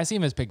this? I see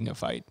him as picking a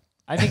fight.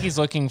 I think he's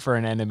looking for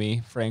an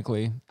enemy,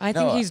 frankly. I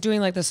think No, he's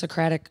doing like the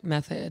Socratic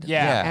method.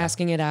 Yeah. Yeah.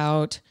 Asking it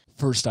out.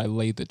 First, I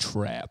lay the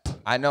trap.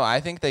 I know. I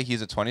think that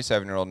he's a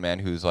 27-year-old man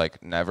who's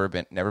like never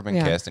been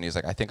kissed, and he's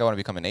like, I think I want to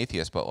become an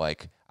atheist, but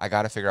like I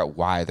got to figure out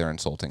why they're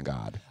insulting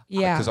God.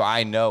 Yeah, because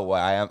I know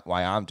why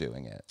I'm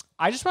doing it.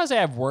 I just want to say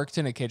I've worked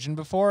in a kitchen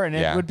before, and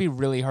it would be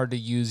really hard to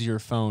use your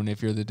phone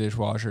if you're the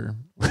dishwasher,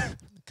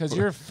 because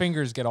your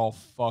fingers get all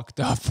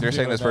fucked up. You're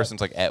saying this person's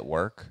like at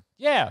work?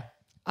 Yeah.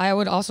 I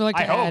would also like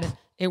to add, hope.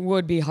 it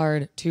would be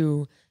hard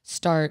to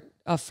start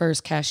a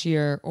first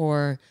cashier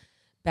or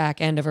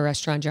back end of a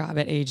restaurant job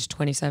at age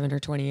 27 or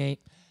 28.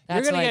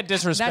 You're going to get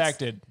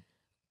disrespected.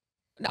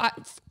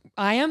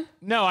 I am?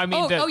 No, I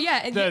mean,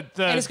 and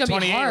it's gonna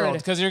be hard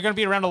because you're going to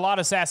be around a lot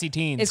of sassy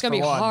teens. It's going to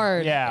be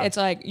hard. Yeah. It's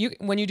like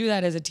when you do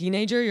that as a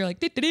teenager, you're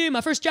like,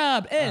 my first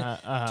job.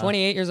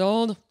 28 years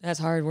old, that's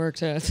hard work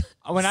to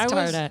when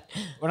start at.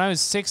 When I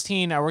was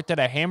 16, I worked at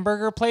a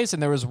hamburger place,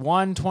 and there was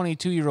one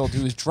 22-year-old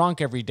who was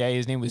drunk every day.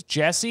 His name was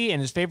Jesse,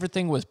 and his favorite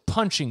thing was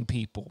punching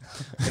people.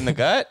 In the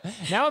gut?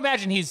 Now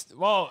imagine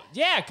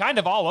kind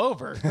of all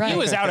over. Right. He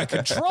was out of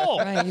control.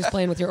 Right, he's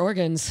playing with your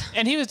organs.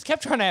 And he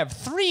kept trying to have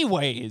 3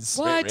 ways.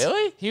 What? Wait,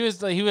 really?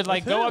 He would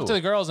like go up to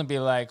the girls and be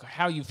like,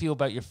 "How you feel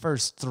about your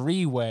first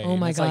 3-way?" Oh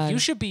my It's God. like, you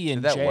should be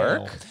in Did that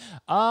jail.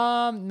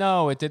 work?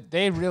 No, it did.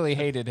 They really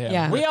hated him.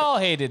 Yeah. We all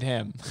hated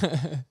him.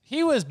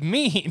 He was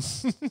mean.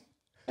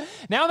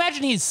 Now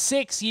imagine he's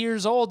 6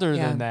 years older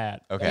Yeah. than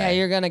that. Okay. Yeah,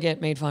 you're going to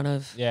get made fun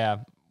of. Yeah.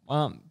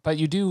 But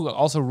you do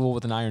also rule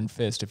with an iron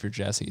fist if you're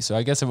Jesse. So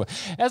I guess as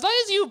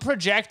long as you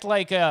project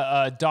like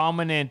a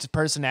dominant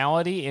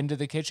personality into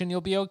the kitchen, you'll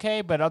be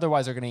okay. But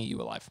otherwise, they're going to eat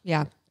you alive.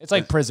 Yeah. It's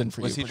like prison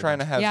for you. Was he pretty trying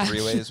much. to have Yeah.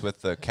 3-ways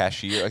with the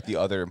cashier, like the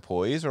other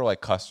employees, or like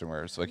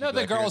customers? Like No, you'd be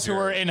the like, girls "Here's who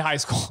were your in high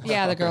school.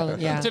 Yeah, the girl.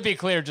 Yeah. To be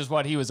clear, just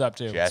what he was up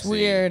to. Jesse,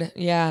 Weird.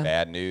 Yeah.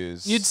 Bad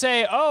news. You'd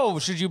say, "Oh,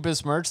 should you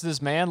besmirch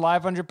this man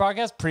live on your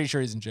podcast?" Pretty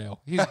sure he's in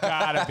jail. He's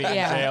got to be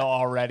Yeah. in jail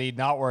already.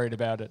 Not worried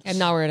about it. And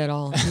not worried at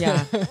all.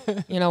 Yeah.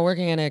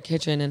 Working in a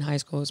kitchen in high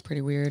school is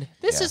pretty weird.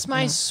 This is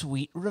my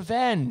sweet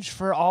revenge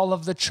for all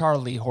of the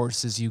Charlie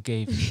horses you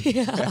gave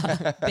me.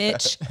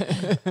 Bitch.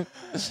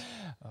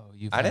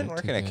 I didn't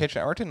work in a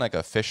kitchen. I worked in like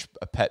a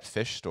pet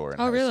fish store in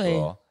high really?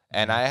 school.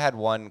 And I had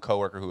one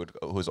coworker who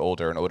was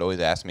older and would always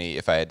ask me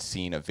if I had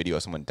seen a video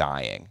of someone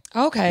dying.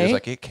 Okay. He was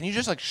like, "Hey, can you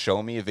just like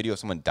show me a video of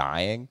someone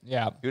dying?"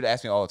 Yeah. He would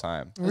ask me all the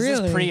time. Is this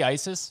Really?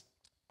 pre-ISIS?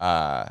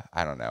 I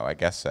don't know. I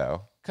guess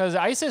so. Because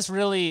ISIS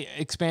really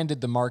expanded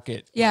the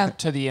market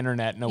to the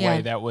internet in a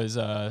way that was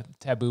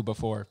taboo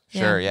before.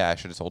 Sure, yeah, I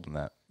should have told him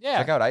that. Yeah.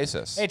 Check out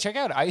ISIS. Hey, check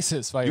out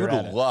ISIS while you you're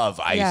at would it. love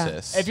Yeah.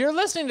 ISIS. If you're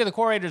listening to the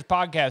Quorators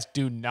podcast,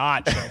 do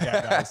not check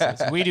out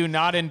ISIS. We do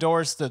not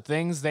endorse the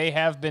things they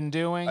have been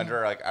doing.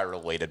 Under like our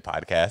related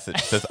podcast, it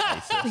says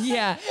ISIS.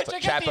 Yeah. It's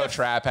like Check out Chapo the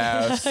Trap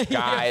House,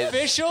 guys.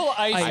 official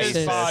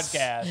ISIS ISIS.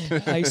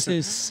 podcast.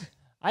 ISIS.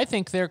 I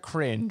think they're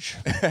cringe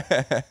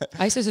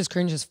ISIS is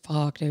cringe as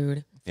fuck,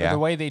 dude. for the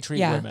way they treat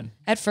Yeah. women.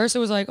 At first it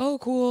was like, oh,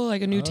 cool,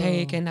 like a new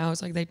take. And now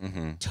it's like they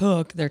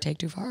took their take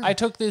too far. I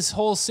took this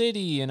whole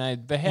city and I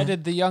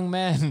beheaded the young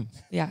men.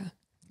 yeah.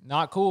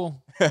 Not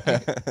cool.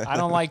 I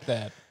don't like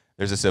that.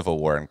 There's a civil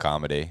war in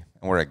comedy,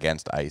 and we're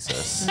against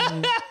ISIS.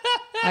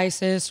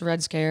 ISIS,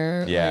 Red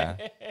Scare. Yeah.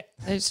 like,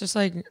 it's just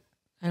like,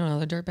 I don't know,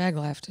 the dirtbag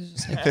left.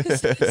 It's just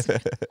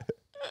like,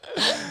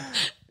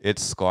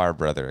 It's Sklar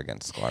Brother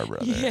against Sklar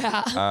Brother.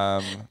 yeah.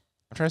 I'm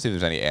trying to see if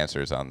there's any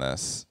answers on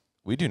this.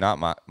 We do not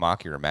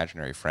mock your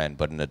imaginary friend,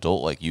 but an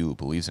adult like you who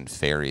believes in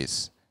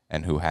fairies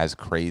and who has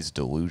crazed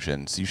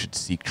delusions, you should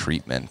seek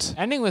treatment.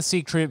 Ending with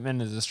seek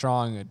treatment is a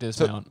strong So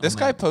dismount. this on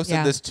guy that. posted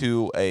Yeah. this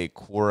to a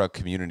Quora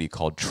community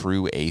called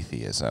True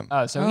Atheism.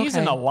 So he's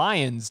in Okay. a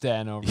lion's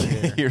den over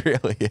here. He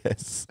really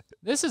is.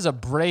 This is a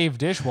brave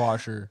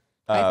dishwasher.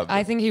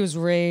 I think he was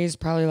raised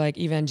probably like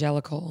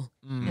evangelical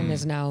and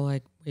is now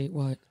like, wait,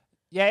 what?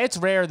 Yeah, it's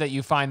rare that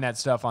you find that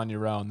stuff on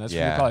your own. That's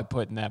Yeah. you're probably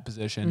put in that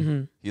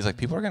position. He's like,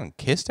 people are getting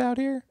kissed out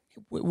here?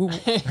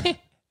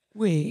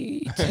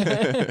 Wait.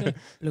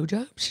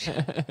 Blowjobs?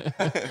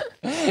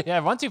 Yeah,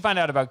 once you find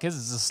out about kids,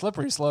 it's a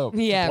slippery slope.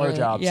 to Yeah. Really.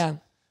 blowjobs. Yeah.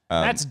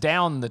 That's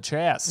down the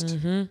chest.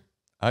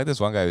 I like this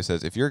one guy who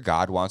says, if your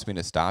God wants me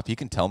to stop, he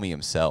can tell me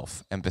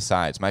himself. And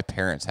besides, my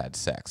parents had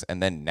sex,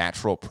 and then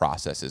natural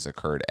processes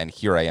occurred, and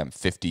here I am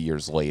 50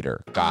 years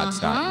later.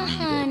 God's not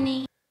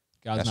needed.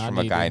 God's That's not from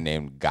a guy needed.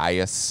 named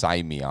Gaius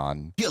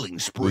Simeon, Killing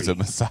who's a spree.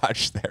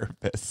 massage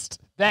therapist.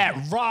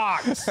 That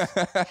rocks.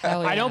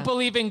 Hell yeah. I don't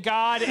believe in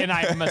God, and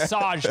I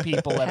massage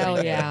people every Hell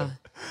day. yeah.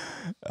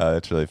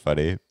 That's really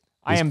funny.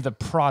 I am the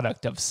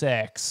product of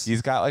sex.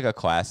 He's got like a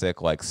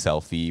classic like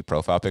selfie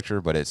profile picture,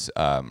 but it's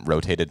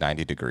rotated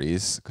 90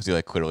 degrees because he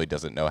like clearly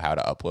doesn't know how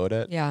to upload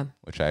it. Yeah.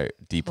 Which I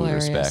deeply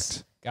Hilarious.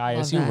 respect. Guys,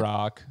 Love you that.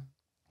 rock.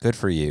 Good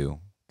for you,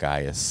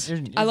 Gaius. You're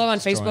I love on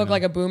destroying Facebook them.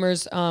 like a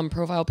boomer's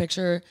profile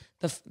picture.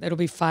 It'll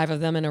be 5 of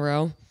them in a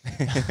row,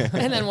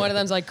 and then one of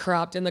them's like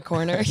cropped in the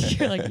corner.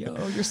 You're like, yo,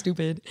 you're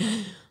stupid.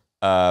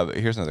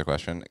 Here's another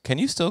question. Can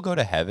you still go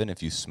to heaven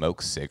if you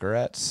smoke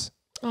cigarettes?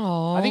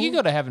 Oh, I think you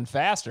go to heaven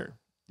faster.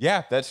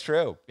 Yeah, that's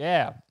true.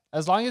 Yeah.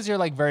 As long as you're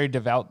like very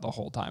devout the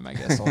whole time, I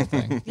guess, the whole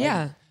thing.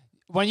 Yeah.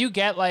 when you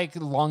get like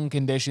lung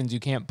conditions, you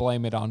can't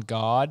blame it on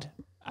God.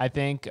 I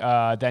think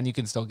then you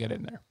can still get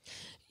in there.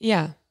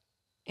 Yeah.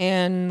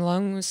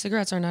 And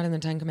cigarettes are not in the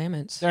 10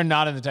 Commandments. They're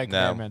not in the 10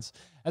 Commandments.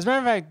 As a matter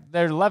of fact,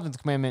 they're 11th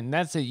commandment, and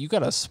that's it. You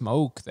gotta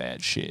smoke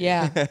that shit.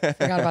 Yeah.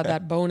 Forgot about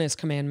that bonus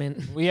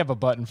commandment. We have a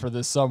button for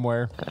this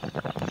somewhere.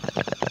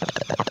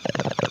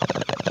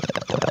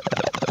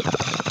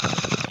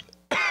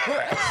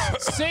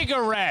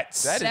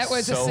 Cigarettes. That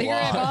was a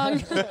cigarette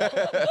bong.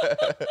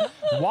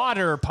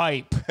 Water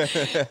pipe.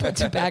 Put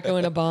tobacco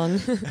in a bong.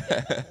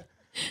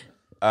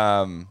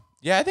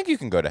 Yeah, I think you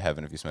can go to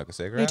heaven if you smoke a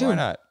cigarette. Me too. Why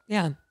not?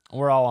 Yeah.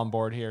 We're all on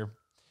board here.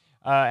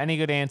 Any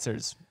good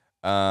answers?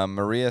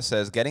 Maria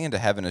says, getting into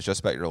heaven is just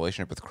about your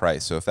relationship with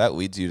Christ. So if that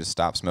leads you to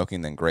stop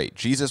smoking, then great.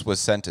 Jesus was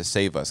sent to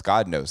save us.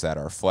 God knows that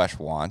our flesh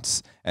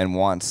wants,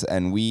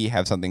 and we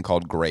have something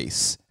called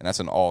grace, and that's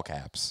in all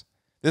caps.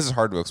 This is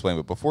hard to explain,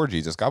 but before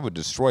Jesus, God would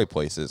destroy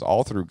places,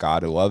 all through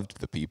God who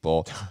loved the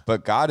people.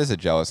 But God is a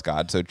jealous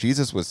God, so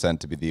Jesus was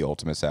sent to be the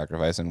ultimate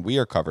sacrifice, and we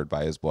are covered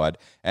by his blood.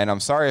 And I'm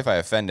sorry if I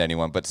offend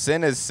anyone, but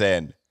sin is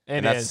sin.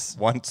 That's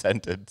one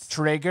sentence.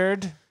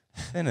 Triggered.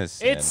 Sin is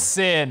sin. It's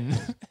sin.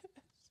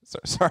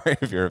 Sorry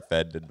if you're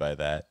offended by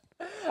that.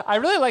 I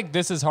really like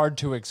this is hard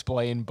to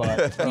explain,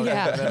 but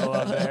Yeah. in the middle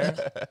of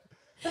there.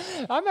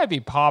 I might be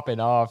popping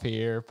off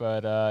here,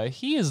 but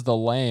he is the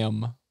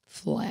lamb.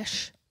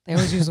 Flesh. They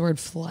always use the word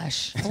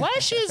flesh.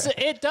 Flesh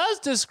it does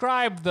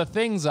describe the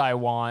things I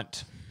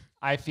want.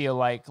 I feel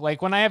like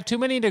when I have too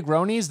many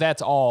Negronis,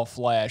 that's all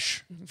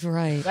flesh.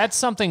 Right. That's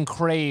something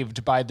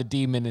craved by the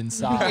demon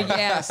inside.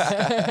 Yes,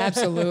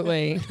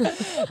 absolutely.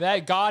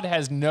 That God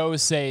has no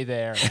say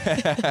there.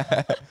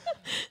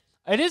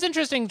 It is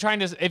interesting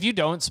if you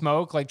don't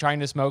smoke, trying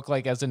to smoke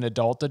as an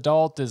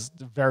adult is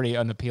very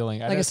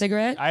unappealing. Like a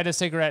cigarette? I had a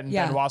cigarette in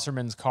Yeah. Ben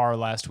Wasserman's car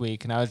last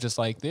week, and I was just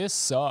like, this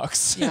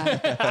sucks.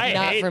 Yeah, I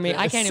not hate for me.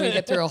 I this. can't even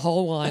get through a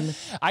whole one.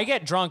 I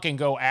get drunk and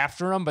go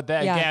after him, but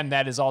Yeah. again,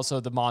 that is also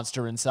the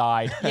monster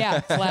inside.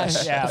 Yeah,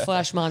 flesh. Yeah. The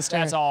flesh monster.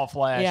 That's all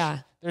flesh. Yeah.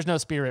 There's no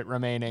spirit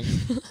remaining.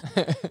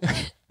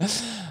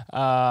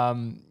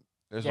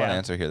 There's Yeah. one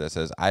answer here that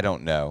says, I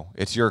don't know.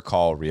 It's your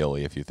call,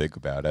 really, if you think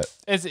about it.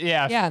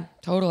 Yeah,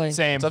 totally.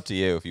 Same. It's up to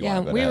you if you Yeah,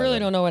 want to go we to really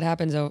heaven. don't know what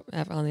happens on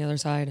the other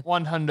side.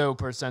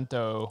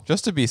 100%.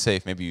 Just to be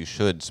safe, maybe you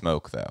should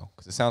smoke, though,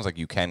 because it sounds like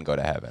you can go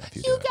to heaven if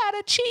you do it. gotta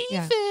achieve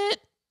Yeah. it.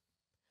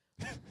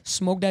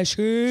 Smoke that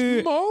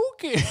shit. Smoke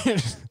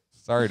it.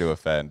 Sorry to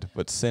offend,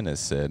 but sin is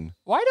sin.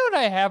 Why don't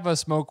I have a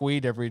smoke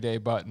weed every day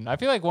button? I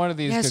feel like one of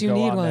these Yes, could you go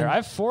need on one. there. I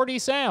have 40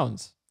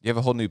 sounds. You have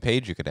a whole new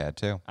page you could add,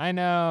 too. I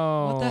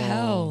know. What the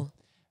hell?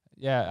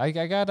 Yeah, I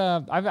got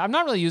I'm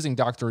not really using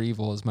Dr.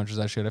 Evil as much as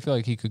I should. I feel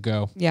like he could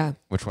go. Yeah.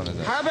 Which one is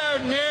it?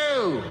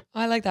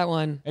 I like that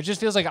one. It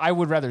just feels like I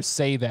would rather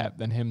say that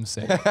than him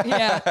say it.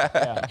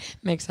 Yeah.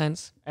 Makes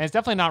sense. And it's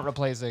definitely not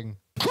replacing.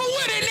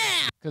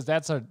 Because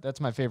that's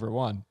my favorite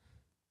one.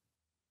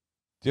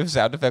 Do you have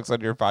sound effects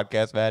on your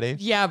podcast, Maddy?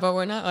 Yeah, but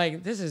we're not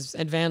this is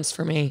advanced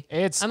for me.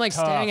 It's I'm tough.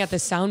 staring at the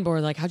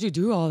soundboard how'd you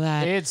do all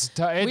that? It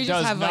we does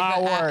just have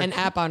not work. an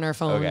app on our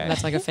phone Okay.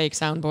 that's like a fake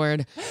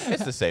soundboard.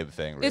 It's the same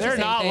thing, really. It's They're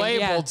the same not thing,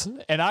 yeah.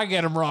 labeled, and I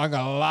get them wrong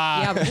a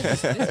lot. Yeah, but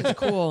this is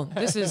cool.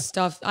 This is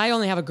stuff. I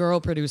only have a girl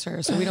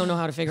producer, so we don't know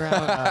how to figure out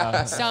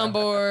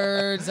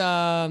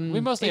soundboards. We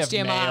mostly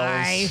HDMI.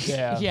 have males.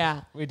 Yeah.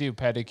 Yeah. We do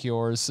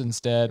pedicures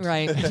instead.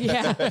 Right.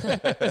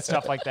 Yeah.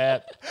 Stuff like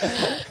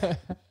that.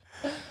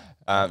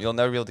 You'll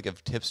never be able to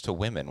give tips to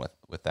women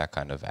with that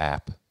kind of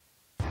app.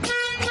 That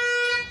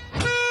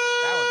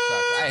one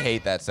sucks. I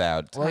hate that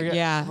sound.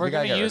 Yeah. We're We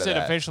gotta going get to rid use of it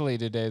that. officially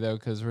today, though,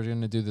 because we're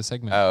going to do the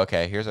segment. Oh,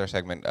 okay. Here's our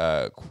segment,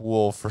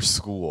 Cool for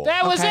School.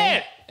 That was Okay.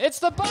 it. It's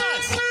the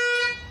bus.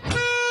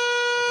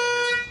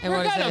 And We're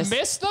what is going to this?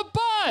 miss the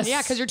bus.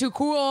 Yeah, because you're too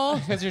cool.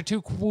 Because you're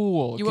too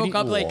cool. You Can woke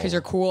up late because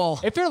you're cool.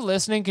 If you're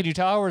listening, can you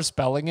tell how we're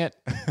spelling it?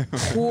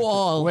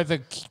 Cool. With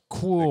a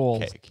cool.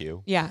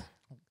 KQ. Yeah.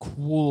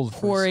 Cool. for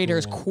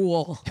Quorators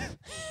school.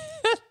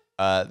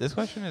 cool. This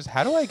question is,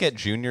 how do I get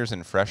juniors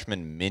and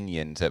freshmen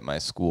minions at my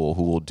school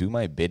who will do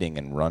my bidding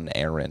and run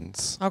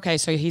errands? Okay,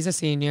 so he's a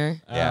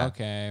senior. Yeah.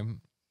 Okay.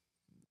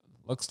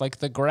 Looks like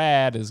the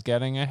grad is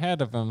getting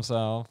ahead of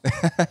himself.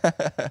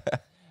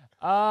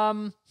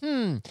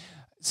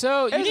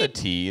 So you As a need,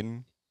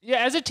 teen.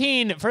 yeah, as a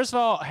teen, first of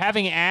all,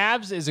 having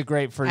abs is a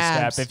great first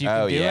Abs. step if you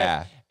can Oh, do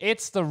yeah. it.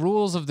 It's the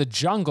rules of the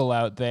jungle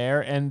out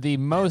there, and the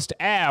most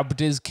abbed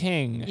is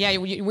king. Yeah,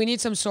 we need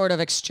some sort of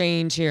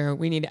exchange here.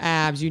 We need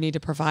abs. You need to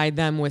provide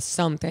them with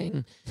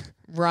something.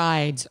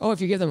 Rides. Oh, if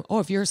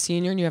you're a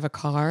senior and you have a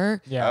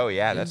car, Yeah. Oh,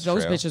 yeah, that's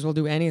those true. bitches will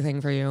do anything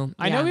for you.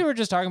 I know Yeah. we were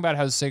just talking about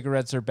how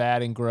cigarettes are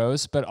bad and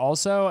gross, but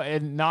also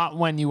and not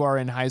when you are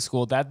in high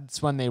school.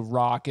 That's when they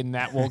rock, and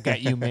that will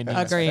get you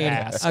minions Agreed.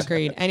 fast.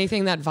 Agreed.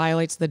 Anything that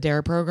violates the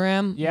DARE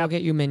program Yep. will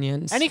get you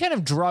minions. Any kind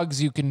of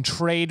drugs you can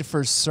trade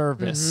for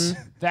service.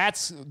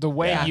 That's the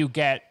way Yeah. you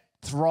get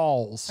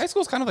thralls. High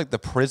school's kind of like the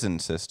prison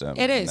system.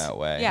 It is in that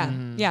way. Yeah,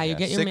 yeah. You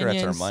get your cigarettes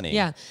minions. are money.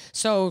 Yeah.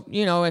 So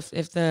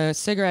if the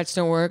cigarettes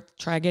don't work,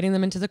 try getting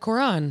them into the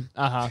Quran.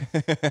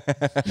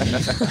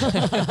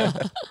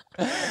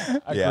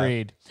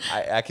 Agreed.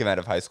 I came out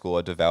of high school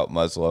a devout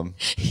Muslim.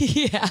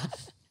 Yeah.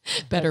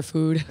 Better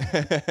food.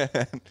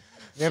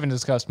 We haven't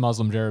discussed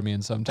Muslim Jeremy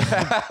in some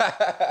time.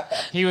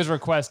 He was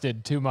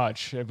requested too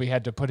much. We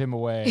had to put him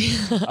away.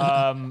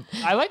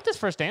 I like this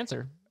first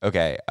answer.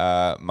 Okay,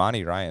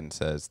 Monty Ryan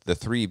says the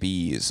 3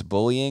 B's: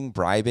 bullying,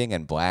 bribing,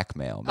 and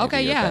blackmail. Maybe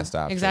Okay, your yeah, best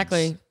options.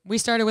 exactly. We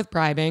started with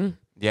bribing.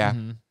 Yeah,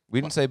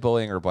 we didn't say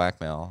bullying or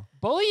blackmail.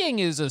 Bullying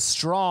is a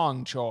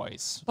strong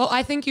choice. Well,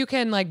 I think you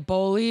can like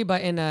bully,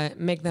 but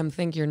make them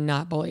think you're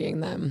not bullying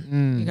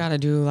them. You got to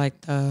do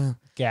like the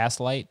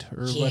Gaslight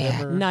or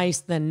whatever. nice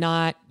then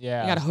not.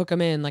 Yeah. You got to hook them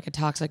in like a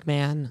toxic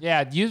man.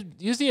 Yeah,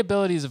 use the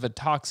abilities of a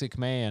toxic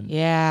man.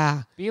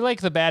 Yeah. Be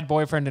like the bad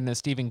boyfriend in a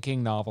Stephen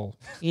King novel.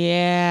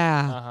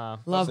 Yeah.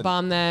 Love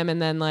bomb them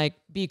and then like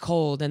be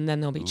cold and then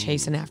they'll be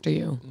chasing after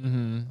you.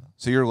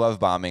 So you're love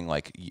bombing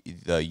like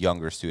the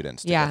younger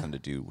students to get them to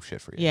do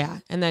shit for you. Yeah.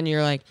 And then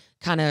you're like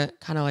kind of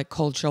like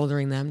cold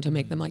shouldering them to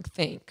make them like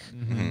think.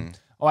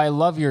 Oh, I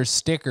love your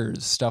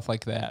stickers, stuff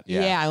like that.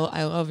 Yeah.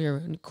 I love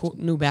your cool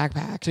new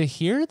backpack. To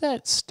hear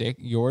that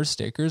your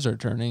stickers are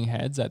turning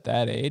heads at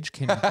that age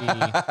can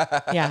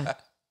be Yeah.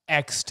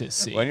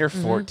 ecstasy. When you're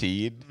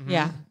 14,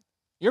 Yeah.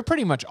 You're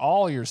pretty much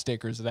all your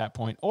stickers at that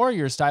point, or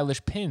your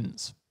stylish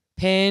pins.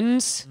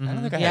 Pins. I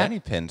don't think I Yeah. had any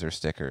pins or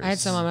stickers. I had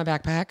some on my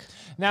backpack.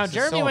 Now, This is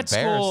Jeremy so went to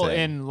school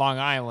embarrassing. in Long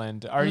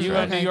Island. Are you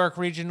a New Okay. York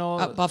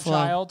regional Buffalo.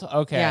 child?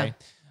 Okay.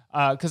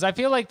 Yeah. Because I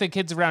feel like the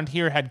kids around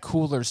here had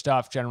cooler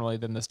stuff generally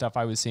than the stuff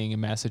I was seeing in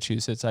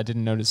Massachusetts. I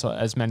didn't notice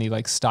as many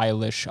like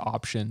stylish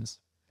options.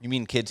 You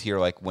mean kids here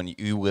like when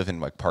you live in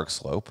like Park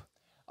Slope?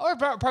 Or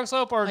Park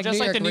Slope, or Like just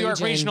New like the York New York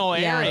region. regional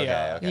Yeah.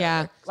 area. Okay.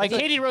 Yeah. Like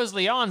Katie Rose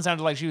Leon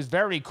sounded like she was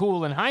very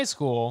cool in high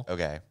school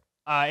Okay.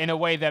 in a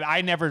way that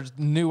I never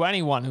knew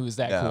anyone who was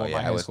that cool No, in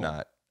yeah, high I was school.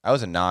 not. I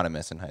was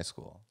anonymous in high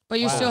school. But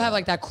you still have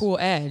like that cool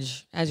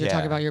edge as you're Yeah.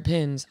 talking about your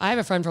pins. I have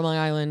a friend from Long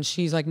Island.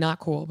 She's like not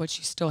cool, but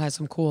she still has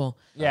some cool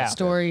Yeah.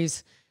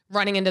 stories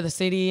running into the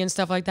city and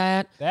stuff like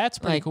that. That's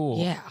pretty Like, cool.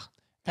 Yeah.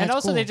 And That's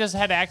also, cool. they just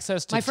had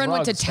access to My friend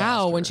went to drugs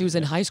Tao when faster. she was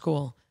in high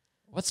school.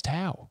 What's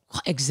Tao?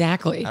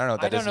 Exactly. I don't know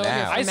what that I is don't know if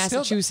now. I In still-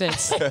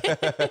 Massachusetts.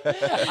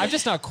 I'm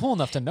just not cool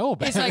enough to know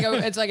about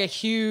It's like a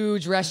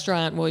huge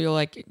restaurant where you'll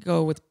like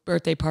go with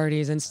birthday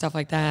parties and stuff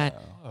like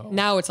that.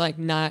 Now it's like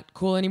not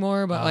cool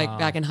anymore, but like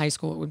back in high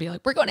school it would be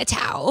like, we're going to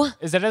Tao.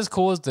 Is that as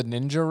cool as the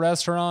Ninja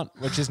restaurant,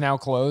 which is now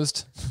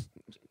closed?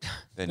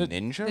 The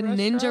ninja The restaurant?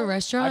 ninja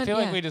restaurant. I feel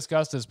like Yeah. we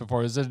discussed this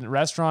before. It's a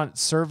restaurant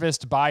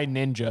serviced by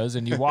ninjas,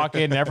 and you walk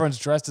in and everyone's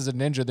dressed as a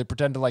ninja. They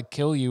pretend to like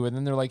kill you, and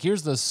then they're like,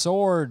 here's the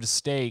sword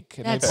steak.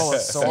 And That's they pull a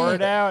sword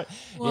sick. out.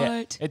 Yeah,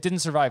 What? it didn't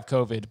survive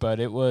COVID, but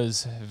it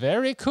was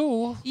very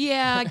cool.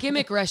 Yeah,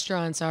 gimmick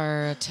restaurants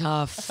are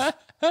tough.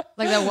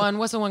 Like that one,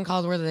 what's the one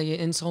called where they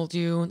insult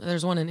you?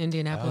 There's one in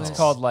Indianapolis. It's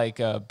called like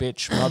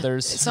Bitch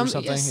Mothers or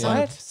something.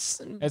 Yeah.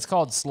 It's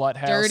called Slut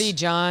House. Dirty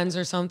John's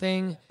or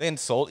something. They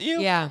insult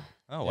you? Yeah,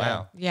 Oh,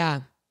 wow.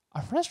 yeah.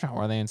 A restaurant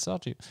where they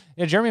insult you.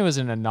 Yeah, Jeremy was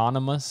in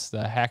Anonymous,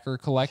 the hacker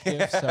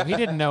collective, so he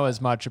didn't know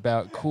as much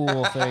about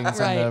cool things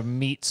in the Right.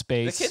 meat The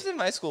space. kids in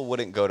my school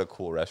wouldn't go to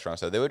cool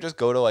restaurants, though. They would just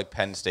go to like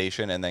Penn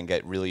Station and then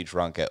get really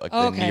drunk at like the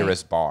Okay.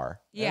 nearest bar.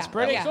 Yeah, That's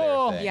pretty yeah.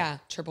 cool. thing. Yeah,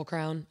 Triple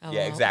Crown. LOL.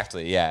 Yeah,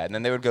 exactly. Yeah. And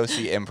then they would go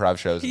see improv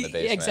shows in the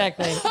basement.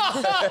 Exactly.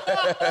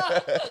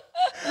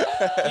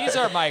 These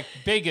are my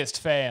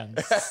biggest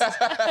fans.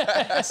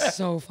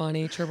 So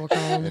funny, Triple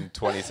Crown. In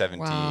 2017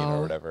 Wow.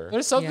 or whatever.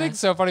 There's something Yeah.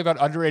 so funny about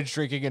underage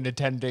drinking and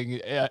attending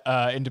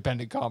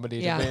independent comedy.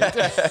 Yeah. It's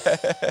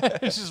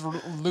just This is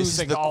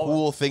losing the all.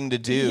 cool thing to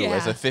do Yeah.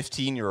 as a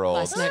 15-year-old.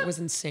 Last night was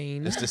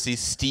insane. Is to see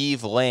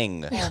Steve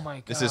Ling. Oh my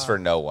god! This is for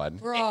no one.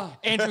 Bruh.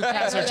 Andrew heard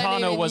that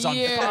Casartano name was in on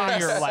years.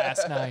 fire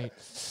last night.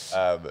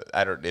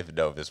 I don't even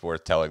know if it's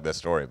worth telling this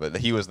story, but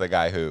he was the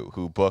guy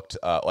who booked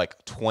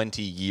like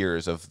 20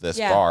 years of this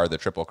Yeah. bar, the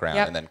Triple Crown,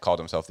 Yep. and then called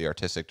himself the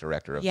artistic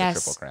director of the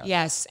Triple Yes, Crown.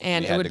 yes,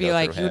 and You it had would to be go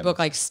like through he would him. book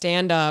like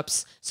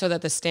stand-ups so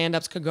that the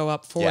stand-ups could go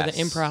up for the Yes.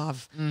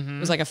 improv. It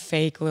was like a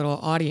fake little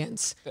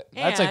audience.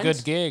 That's a And-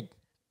 good gig.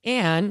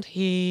 And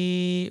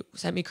he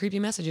sent me creepy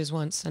messages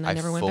once, and I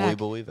never went fully back.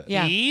 believe it.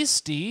 Yeah. Me,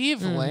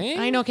 Steve Ling.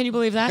 I know. Can you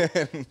believe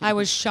that? I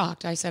was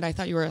shocked. I said, I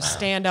thought you were a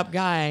stand-up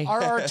guy. Our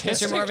You're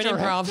artistic more of an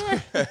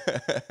director,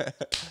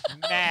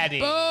 improv. Maddy.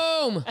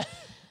 Boom.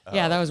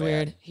 Yeah, that was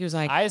weird. He was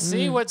like, I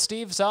see what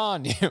Steve saw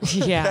in you.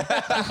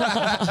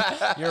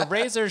 yeah, Your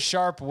razor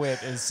sharp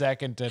wit is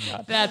second to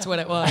none. that's what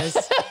it was.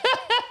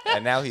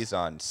 And now he's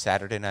on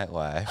Saturday Night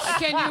Live.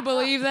 Can you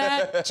believe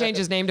that? Changed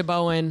his name to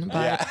Bowen,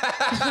 but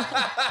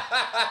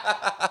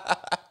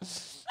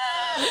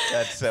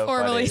That's so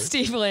formerly funny.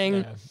 Steve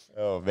Ling.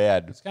 Oh,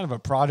 man. It's kind of a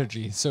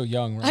prodigy, so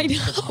young. Right?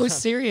 I know,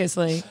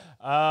 seriously.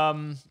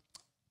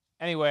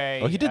 Anyway.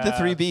 Well, he did the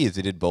 3 Bs.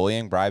 He did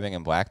bullying, bribing,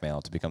 and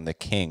blackmail to become the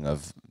king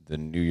of the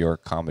New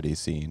York comedy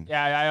scene.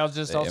 Yeah, I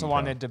just also improv.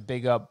 wanted to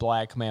big up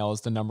blackmail as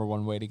the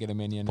 #1 way to get a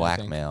minion. I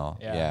think. Blackmail.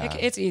 Yeah. Yeah.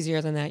 It's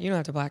easier than that. You don't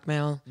have to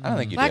blackmail. I don't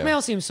think you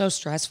Blackmail seems so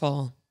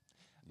stressful.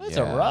 It's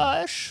Yeah. a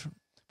rush.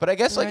 But I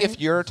guess like Right.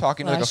 if you're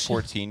talking to like a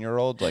Flash.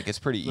 14-year-old, like it's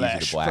pretty easy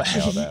Flash, to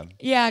blackmail them.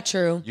 Yeah,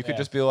 true. You could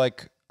just be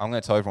like, I'm going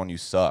to tell everyone you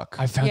suck.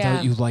 I found Yeah.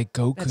 out you like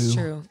Goku. That's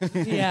true.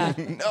 Yeah.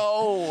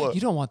 No.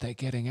 You don't want that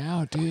getting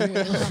out, dude.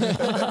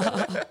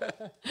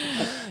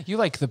 You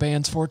like the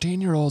band's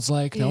 14-year-olds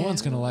like. No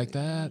one's going to like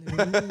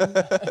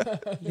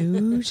that.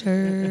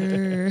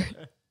 Loser.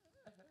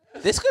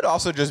 This could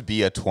also just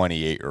be a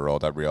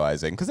 28-year-old, I'm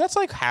realizing. Because that's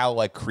like how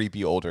like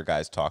creepy older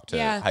guys talk to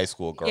Yeah. high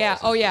school girls. Yeah. is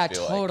Oh, yeah, just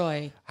be like,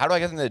 totally. how do I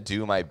get them to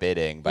do my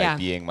bidding by Yeah.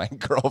 being my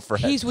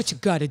girlfriend? Here's what you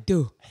gotta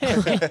do.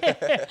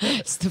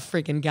 It's the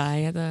freaking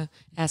guy at the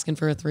asking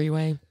for a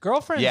 3-way.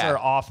 Girlfriends Yeah. are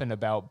often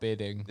about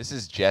bidding. This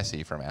is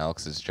Jesse from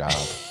Alex's Job.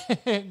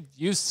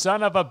 You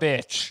son of a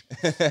bitch.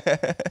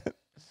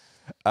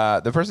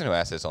 The person who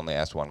asked this only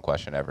asked one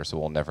question ever, so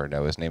we'll never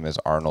know. His name is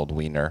Arnold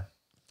Wiener.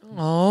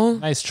 Oh,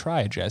 Nice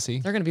try, Jesse.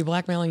 they're gonna be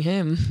blackmailing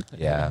him.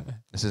 Yeah.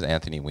 This is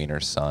Anthony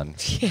Wiener's son.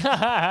 It's good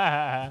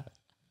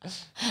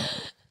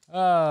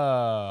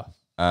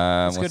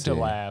Let's to see.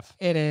 laugh.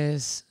 It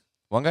is.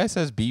 One guy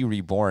says, be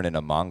reborn in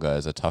a manga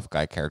as a tough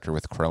guy character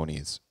with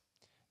cronies.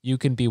 You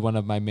can be one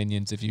of my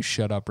minions if you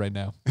shut up right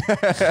now.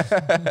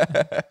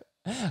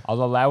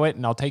 I'll allow it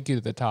and I'll take you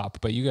to the top,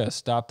 but you gotta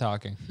stop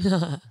talking.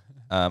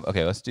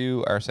 Okay, let's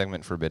do our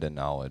segment Forbidden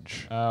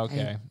Knowledge.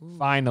 Okay.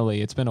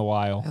 Finally, it's been a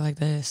while. I like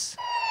this.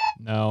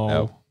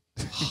 No.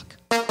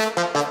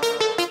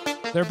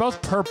 They're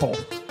both purple,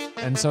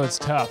 and so it's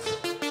tough.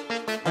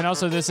 And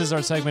also, this is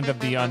our segment of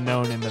the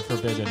unknown and the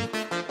forbidden.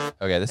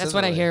 Okay, this That's is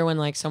what I really- hear when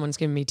like someone's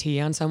giving me tea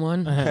on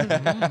someone.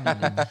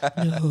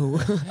 No.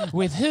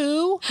 With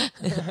who?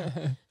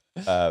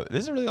 This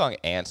is a really long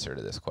answer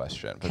to this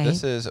question, but Okay.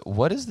 this is,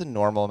 what is the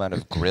normal amount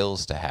of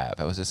grills to have?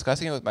 I was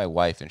discussing it with my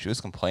wife, and she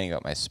was complaining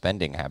about my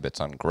spending habits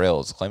on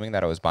grills, claiming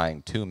that I was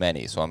buying too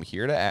many. So I'm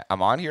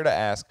on here to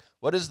ask,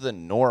 what is the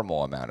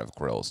normal amount of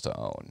grills to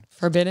own?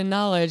 Forbidden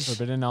knowledge.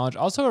 Forbidden knowledge.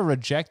 Also, a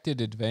rejected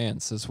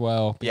advance as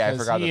well. Yeah, I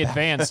because forgot he that.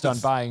 advanced on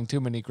buying too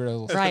many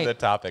grills. Right. The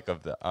topic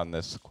of on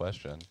this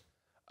question.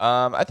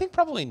 I think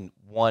probably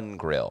one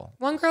grill.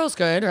 One girl's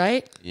good,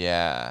 right?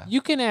 Yeah. You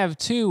can have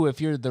two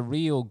if you're the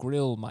real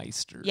grill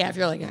meister. Yeah, if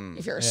you're like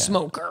if you're a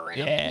smoker.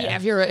 And Yeah.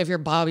 if you're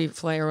Bobby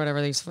Flay or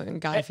whatever these fucking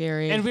Guy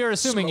Fieri. And we're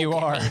assuming you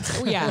are.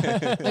 Oh,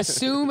 yeah.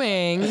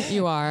 Assuming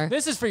you are.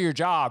 This is for your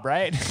job,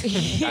 right? Guy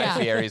Yeah.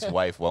 Fieri's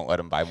wife won't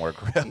let him buy more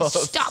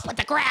grills. Stop with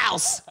the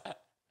growls.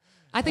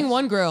 I think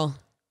one grill.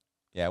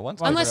 Yeah,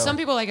 once. Unless grill. some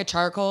people like a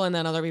charcoal and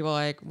then other people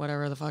like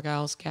whatever the fuck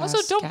else. Gas,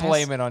 Also, don't gas.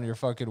 blame it on your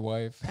fucking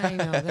wife. I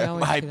know. They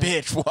always My do that.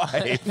 bitch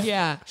wife.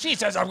 Yeah. She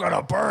says I'm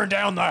gonna burn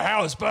down the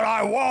house, but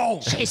I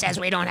won't. She says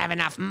we don't have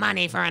enough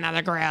money for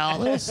another grill.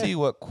 Let's see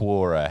what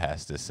Quora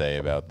has to say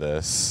about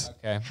this.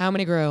 Okay. How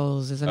many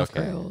grills is enough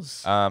Okay.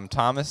 grills?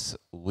 Thomas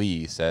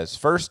Lee says,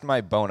 first, my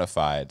bona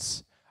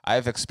fides.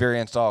 I've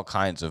experienced all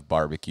kinds of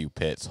barbecue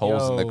pits,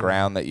 holes in the Yo.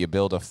 ground that you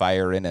build a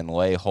fire in and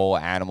lay whole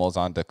animals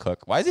on to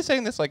cook. Why is he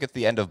saying this like it's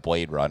the end of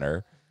Blade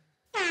Runner?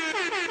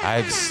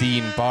 I've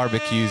seen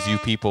barbecues you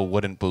people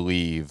wouldn't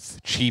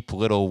believe. Cheap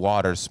little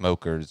water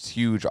smokers,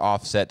 huge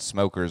offset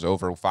smokers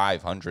over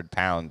 500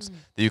 pounds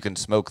that you can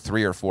smoke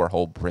 3 or 4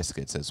 whole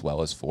briskets as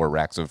well as 4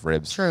 racks of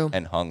ribs True.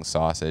 and hung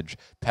sausage.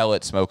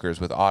 Pellet smokers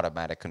with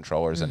automatic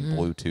controllers and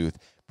Bluetooth.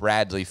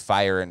 Bradley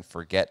fire and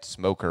forget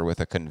smoker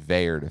with a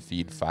conveyor to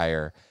feed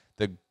fire.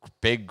 The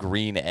big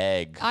green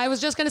egg. I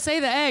was just gonna say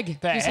the egg.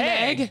 The You seen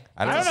egg? the egg?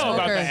 I don't I don't know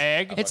about Smoker. the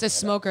egg. It's a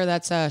smoker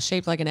that's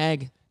shaped like an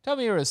egg. Tell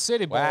me you're a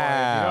city boy if you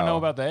Wow. don't know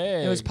about the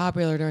egg. It was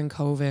popular during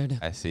COVID.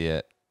 I see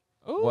it.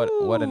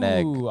 What an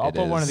egg Ooh, I'll it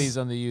put one of is. these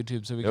on the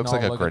YouTube so we It can looks all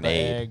like a look at the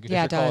grenade. egg. They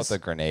Yeah, should it call does. it the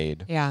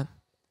grenade. Yeah.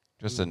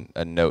 Just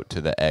a note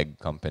to the egg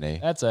company.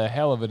 That's a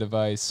hell of a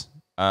device.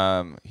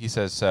 He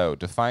says, so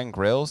define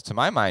grills. To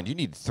my mind, you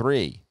need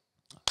 3.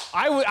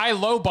 I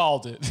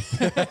lowballed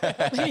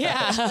it.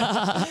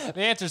 Yeah.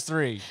 The answer's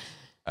 3.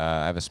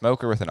 I have a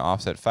smoker with an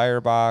offset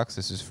firebox.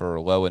 This is for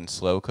low and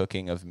slow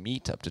cooking of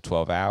meat up to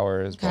 12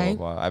 hours. Blah, Okay.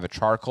 blah, blah. I have a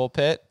charcoal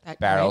pit, That-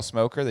 barrel right.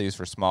 smoker they use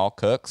for small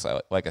cooks,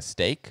 like a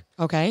steak.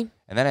 Okay.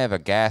 And then I have a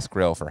gas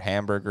grill for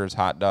hamburgers,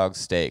 hot dogs,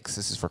 steaks.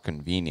 This is for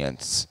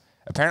convenience.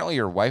 Apparently,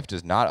 your wife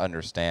does not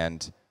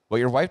understand. What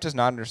your wife does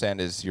not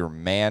understand is your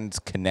man's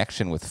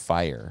connection with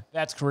fire.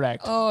 That's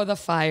correct. Oh, the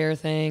fire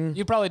thing.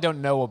 You probably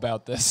don't know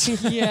about this.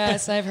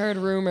 Yes, I've heard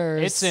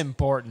rumors. It's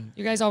important.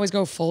 You guys always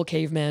go full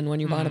caveman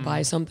when you want to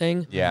buy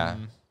something. Yeah.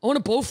 I want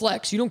a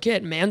Bowflex. You don't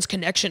get man's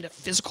connection to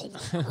physical.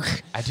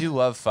 I do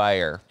love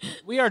fire.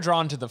 We are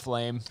drawn to the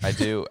flame. I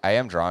do. I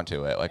am drawn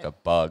to it like a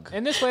bug.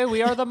 In this way,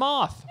 we are the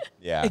moth.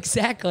 Yeah.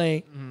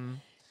 Exactly.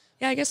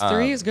 Yeah, I guess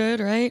 3 is good,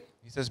 right?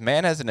 He says,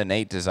 man has an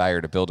innate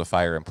desire to build a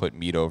fire and put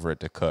meat over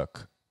it to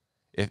cook.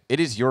 If it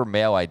is your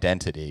male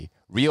identity,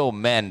 real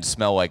men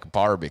smell like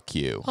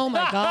barbecue. Oh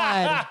my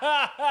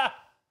God.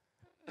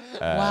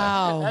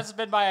 Wow. That's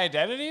been my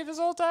identity this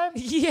whole time?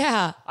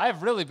 Yeah.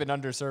 I've really been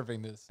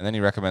underserving this. And then he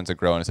recommends a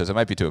grill and says it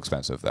might be too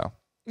expensive though.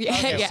 Yeah,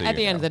 Okay. yeah. So At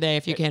the you end know. of the day,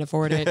 if you can't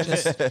afford it,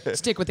 just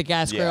stick with the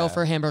gas grill Yeah.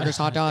 for hamburgers,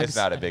 hot dogs. It's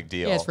not a big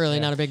deal. Yeah, it's really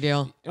not a big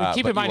deal.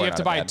 Keep but in mind you you are have to not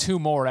a buy bad- 2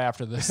 more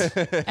after this.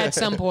 At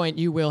some point,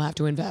 you will have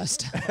to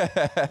invest.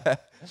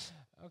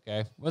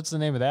 Okay. What's the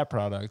name of that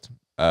product?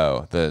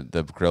 Oh,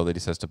 the grill that he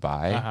says to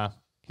buy. Uh-huh.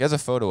 He has a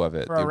photo of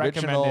it. For the a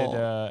recommended original,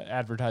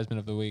 advertisement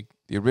of the week.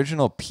 the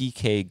original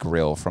PK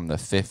grill from the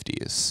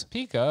 50s.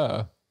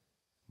 Pika.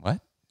 What?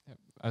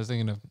 I was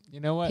thinking of, you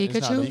know what? It's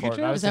not Pikachu?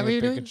 important. I was Is that what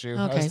thinking you're doing? Pikachu.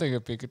 I Okay. was thinking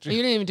of Pikachu.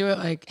 You didn't even do it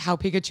like how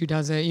Pikachu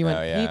does it. You went,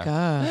 Oh, yeah.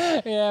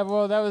 Pika. Yeah,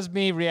 well, that was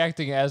me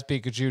reacting as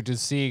Pikachu to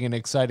seeing an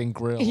exciting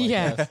grill. I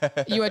Yeah.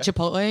 guess. You at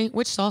Chipotle?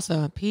 Which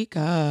salsa?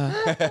 Pika.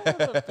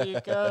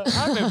 Pika.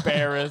 I'm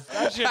embarrassed.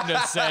 I shouldn't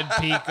have said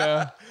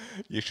Pika.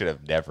 You should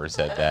have never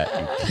said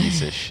that, you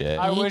piece of shit.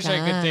 I wish I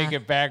could Pika. take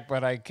it back,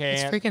 but I It's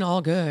can't. freaking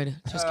all good.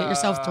 Just get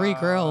yourself 3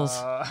 grills.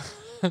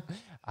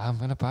 I'm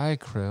going to buy a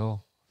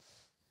grill.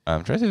 Try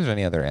to see if there's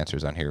any other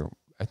answers on here.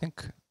 I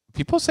think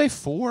people say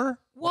 4.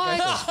 What?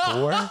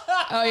 4?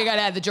 Oh, you got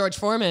to add the George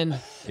Foreman.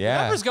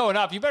 Yeah. Number's going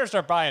up. You better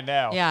start buying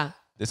now. Yeah.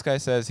 This guy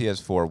says he has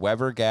 4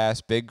 Weber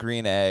gas, big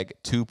green egg,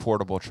 2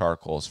 portable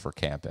charcoals for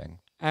camping.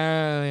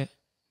 Oh.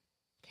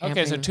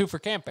 Okay, so Camping. 2 for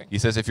camping. He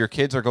says if your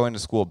kids are going to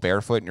school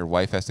barefoot and your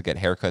wife has to get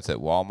haircuts at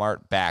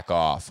Walmart, back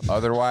off.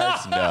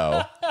 Otherwise,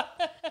 no.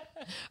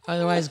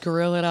 Otherwise,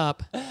 grill it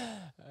up.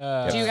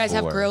 Do you guys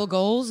have 4. grill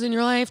goals in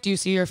your life? Do you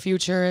see your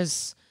future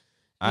as,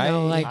 you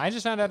know, like, I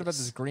just found out about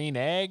this green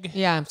egg.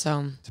 yeah,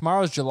 so,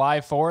 Tomorrow's July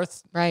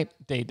 4th, right.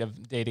 date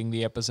of dating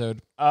the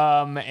episode.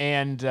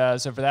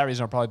 So for that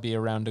reason, I'll probably be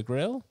around a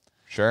grill.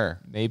 Sure.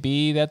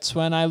 Maybe that's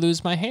when I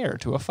lose my hair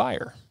to a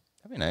fire.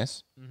 That'd be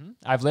nice.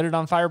 I've lit it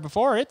on fire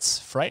before. It's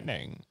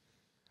frightening.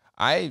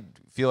 I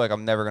feel like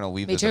I'm never going to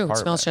leave Me this too. It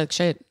apartment. smells like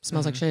shit.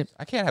 Smells like shit.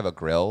 I can't have a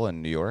grill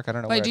in New York. I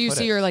don't know where But do I'd you put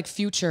see it. your, like,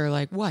 future,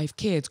 like, wife,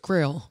 kids,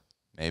 grill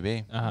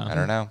Maybe. Uh-huh. I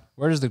don't know.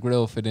 Where does the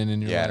grill fit in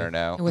your Yeah, I life? don't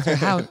know. with your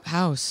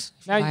house?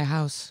 If you Now- buy a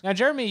house. Now,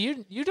 Jeremy,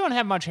 you don't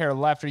have much hair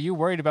left. Are you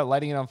worried about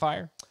lighting it on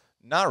fire?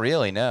 Not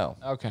really, no.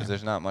 Okay. Because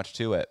there's not much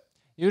to it.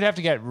 You'd have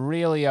to get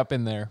really up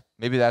in there.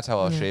 Maybe that's how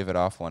I'll shave it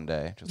off one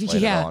day. Just light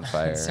it Yeah. all on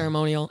fire.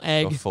 Ceremonial Go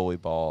egg. fully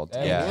bald.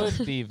 That yeah. would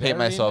be very Paint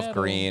myself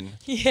metal. green,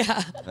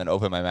 Yeah. and then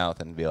open my mouth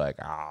and be like,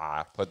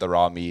 put the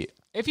raw meat.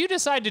 If you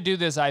decide to do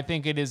this, I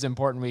think it is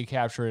important we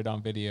capture it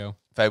on video.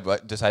 If I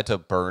decide to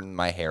burn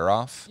my hair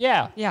off,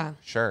 Yeah. Yeah.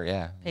 sure,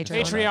 yeah.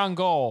 Patreon. Patreon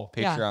goal.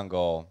 Yeah. Patreon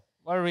goal.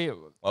 What are we?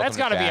 That's to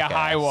got to be a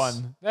high Jackass.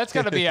 one. That's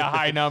got to be a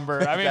high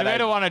number. I mean, That they I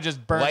don't want to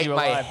just burn Light you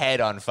my alive.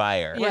 head on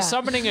fire. We're Yeah.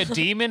 summoning a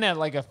demon at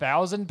like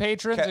 1,000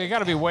 patrons. It got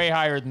to be way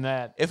higher than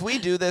that. If we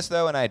do this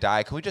though and I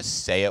die, can we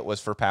just say it was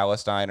for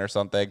Palestine or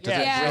something? Does Yeah, it-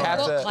 do we sure. have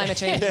well, to- climate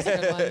change is a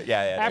good one.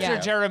 yeah. After Yeah.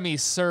 Jeremy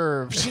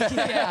served,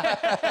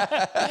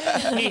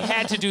 Yeah. he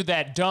had to do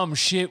that dumb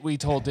shit we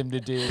told him to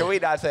do. Can we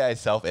not say I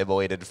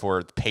self-immolated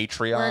for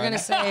Patreon?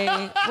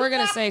 We're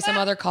gonna say some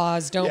other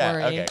cause. Don't yeah,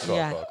 worry. okay, cool,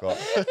 yeah. cool.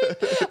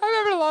 I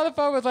remember a lot of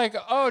fun with like,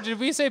 oh, did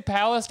we say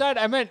Palestine?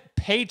 I meant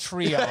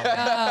Patreon.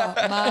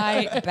 Oh,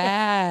 my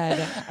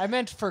bad. I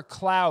meant for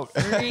clout.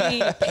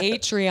 Free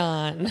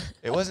Patreon.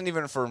 It wasn't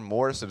even for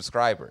more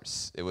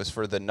subscribers. It was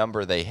for the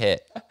number they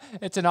hit.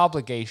 It's an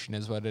obligation,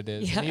 is what it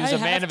is. Yeah, And he was I a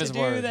man have of to his do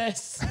word.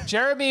 this.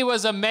 Jeremy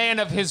was a man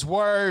of his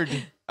word.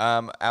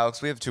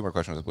 Alex, we have 2 more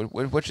questions.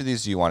 Which of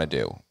these do you want to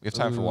do? We have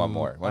time for one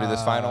more. Want to do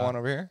this final one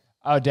over here?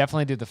 Oh,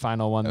 definitely do the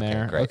final one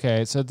there. great.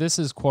 Okay, so this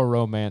is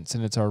Quoromance,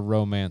 and it's our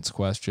romance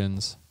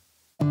questions.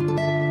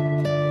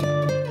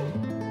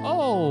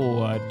 Oh,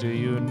 what do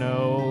you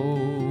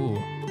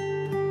know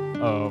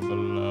of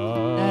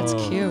love? That's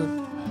cute.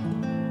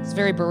 It's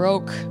very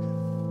Baroque.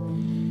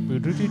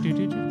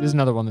 This is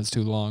another one that's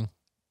too long.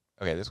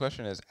 Okay, this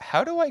question is,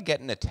 how do I get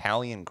an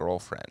Italian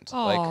girlfriend?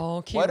 Oh,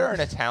 like, cute. what are an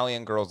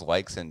Italian girl's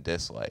likes and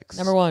dislikes?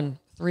 Number 1,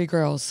 3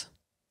 girls.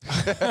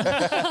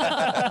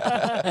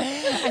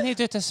 I need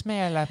you to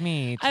smell of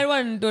meat. I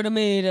want to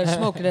me to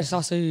smoke the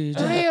sausage.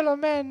 Real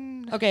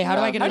men. Okay, how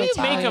do I get How an do you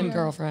make Italian 'em-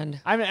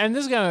 girlfriend? And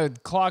this is gonna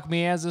clock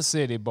me as a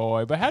city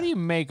boy, but how do you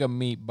make a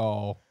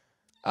meatball?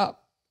 Oh,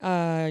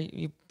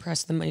 you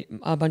press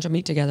a bunch of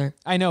meat together.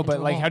 I know, but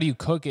a like, ball. how do you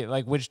cook it?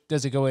 Like,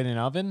 does it go in an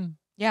oven?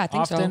 Yeah, I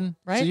think Often, so.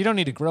 Right? So you don't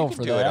need a grill You for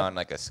can do that. it on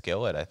like a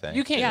skillet, I think.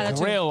 You can't Yeah, that's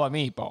grill a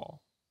meatball.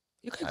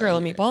 You could grill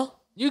a meatball.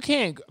 You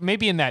can't.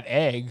 Maybe in that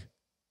egg.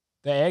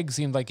 The egg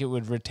seemed like it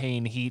would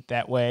retain heat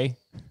that way.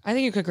 I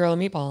think you could grill a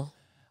meatball.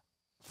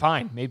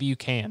 Fine, maybe you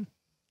can.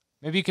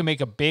 Maybe you can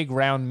make a big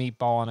round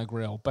meatball on a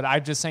grill. But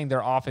I'm just saying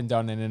they're often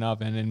done in an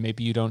oven, and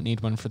maybe you don't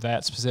need one for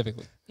that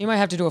specifically. You might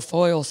have to do a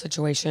foil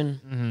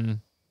situation.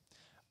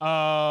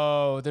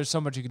 Oh, there's so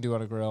much you can do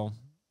on a grill.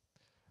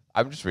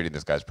 I'm just reading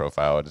this guy's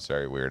profile, and it's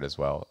very weird as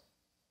well.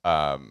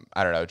 I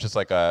don't know, just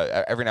like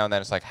every now and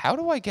then it's like, how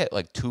do I get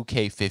like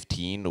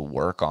 2K15 to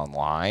work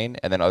online?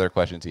 And then other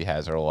questions he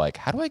has are like,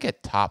 how do I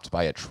get topped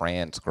by a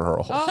trans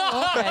girl?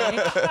 Oh,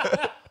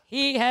 okay.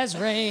 He has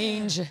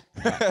range.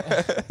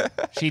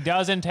 She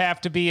doesn't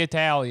have to be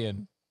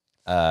Italian.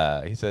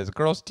 He says,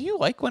 girls, do you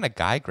like when a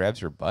guy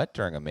grabs your butt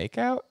during a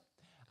makeout?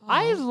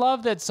 I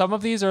love that some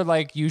of these are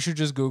like, you should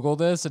just Google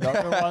this, and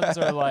other ones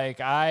are like,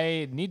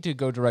 I need to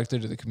go directly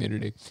to the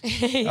community.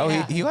 Oh,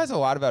 he has a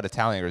lot about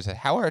Italian girls.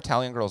 How are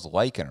Italian girls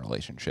like in a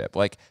relationship?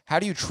 Like, how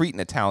do you treat an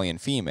Italian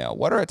female?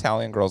 What are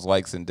Italian girls'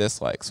 likes and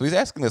dislikes? So he's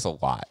asking this a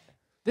lot.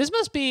 This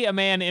must be a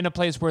man in a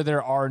place where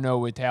there are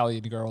no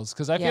Italian girls,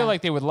 because I feel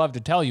like they would love to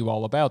tell you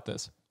all about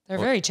this. They're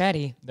very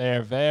chatty.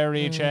 They're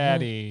very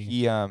chatty.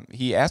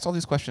 He asked all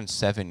these questions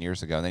 7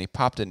 years ago, and then he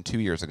popped in 2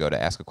 years ago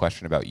to ask a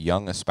question about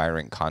young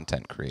aspiring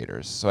content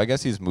creators. So I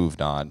guess he's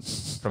moved on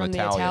from the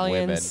Italian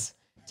women Italians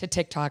to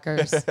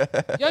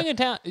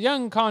TikTokers.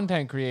 young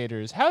content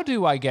creators. How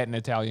do I get an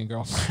Italian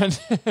girlfriend?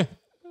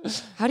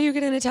 How do you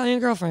get an Italian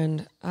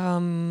girlfriend?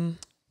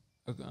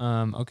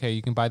 Okay,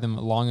 you can buy them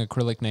long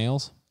acrylic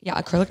nails. Yeah,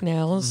 acrylic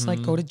nails.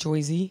 Like go to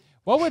Joyzy.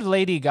 What would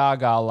Lady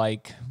Gaga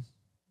like?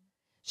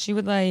 She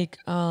would like,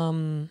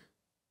 To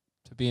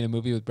be in a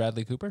movie with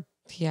Bradley Cooper?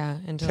 yeah,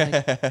 and to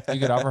like You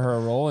could offer her a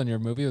role in your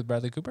movie with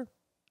Bradley Cooper?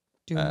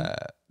 do.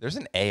 There's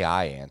an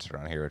AI answer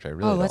on here, which I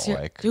really let's don't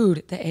hear, like.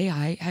 dude. The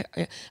AI.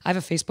 I have a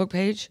Facebook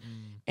page,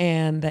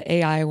 and the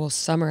AI will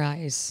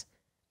summarize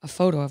a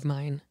photo of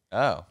mine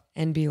Oh.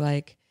 and be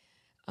like,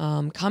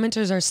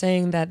 commenters are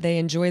saying that they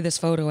enjoy this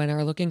photo and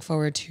are looking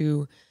forward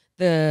to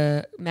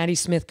the Maddie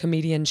Smith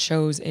comedian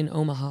shows in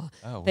Omaha.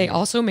 Oh, they weird.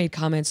 also made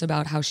comments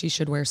about how she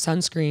should wear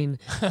sunscreen.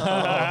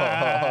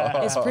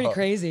 It's pretty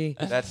crazy.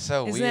 That's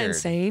so Isn't weird. that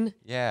insane?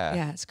 Yeah.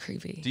 Yeah, it's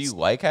creepy. Do you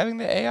like having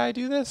the AI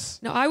do this?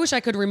 No, I wish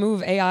I could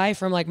remove AI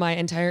from like my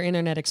entire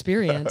internet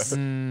experience.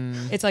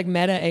 It's like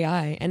meta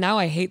AI, and now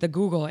I hate the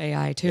Google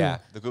AI too. Yeah,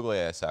 the Google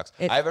AI sucks.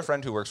 I have a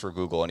friend who works for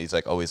Google, and he's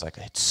like always like,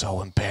 it's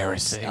so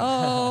embarrassing.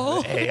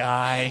 Oh,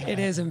 AI. it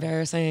is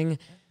embarrassing.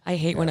 I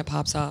hate when it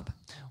pops up.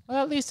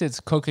 Well, at least it's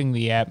cooking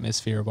the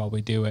atmosphere while we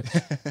do it.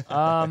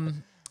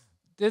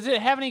 Does it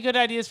have any good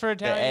ideas for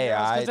Italian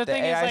girls? 'Cause the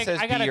AI says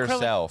I got be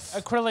yourself.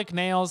 acrylic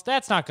nails.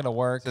 That's not going to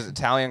work. Says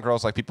Italian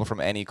girls, like people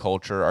from any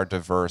culture, are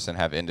diverse and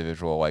have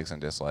individual likes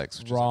and dislikes.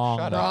 Which Wrong.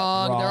 Is like, shut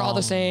up. Wrong. They're all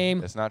the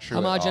same. It's not true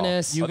at all.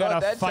 Homogenous. You Although got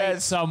to that fight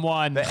says-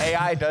 someone. The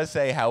AI does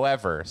say,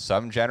 however,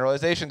 some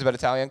generalizations about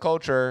Italian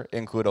culture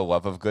include a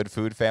love of good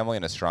food, family,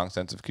 and a strong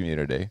sense of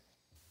community.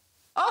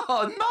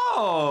 Oh,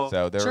 no.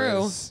 So there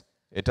True. is.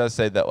 It does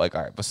say that, like,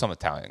 all right, but some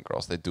Italian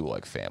girls, they do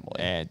like family.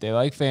 And they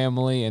like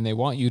family, and they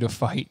want you to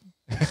fight.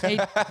 They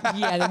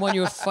want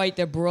you to fight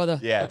their brother.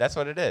 Yeah, that's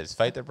what it is.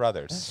 Fight their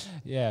brothers.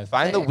 Yeah.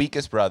 Find the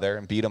weakest brother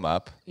and beat him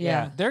up.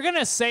 Yeah. They're going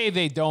to say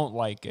they don't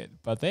like it,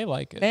 but they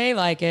like it. They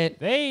like it.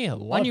 They love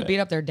When you it. beat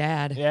up their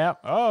dad. Yeah.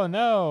 Oh,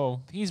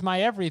 no. He's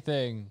my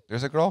everything.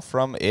 There's a girl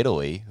from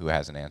Italy who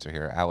has an answer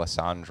here.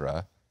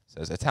 Alessandra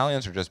says,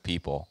 Italians are just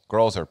people.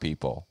 Girls are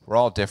people. We're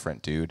all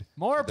different, dude.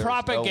 More There's no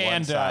one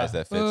propaganda. size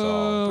that fits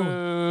all.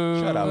 Boo.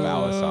 Shut up,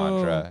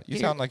 Alessandra. You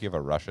sound like you have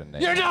a Russian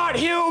name. You're not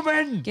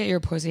human. Get your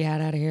pussy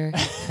hat out of here.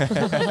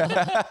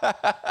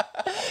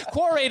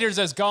 Quorators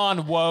has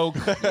gone woke.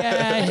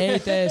 Yeah, I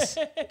hate this.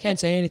 Can't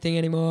say anything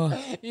anymore.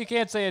 You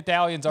can't say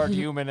Italians aren't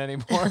human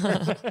anymore.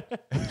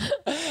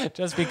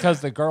 Just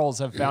because the girls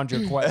have found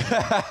your question.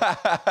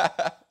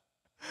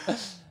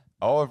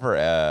 All of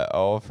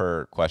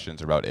her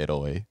questions are about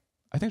Italy.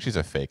 I think she's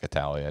a fake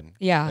Italian.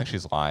 Yeah. I think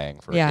she's lying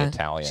for Yeah.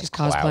 Italian She's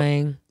clout.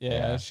 cosplaying.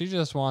 Yeah, she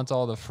just wants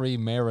all the free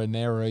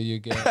marinara you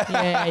get.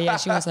 Yeah.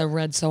 She wants the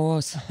red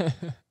sauce.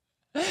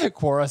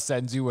 Quora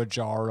sends you a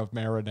jar of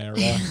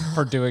marinara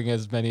for doing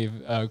as many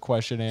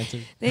question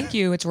answers. Thank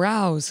you. It's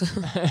Rouse. Is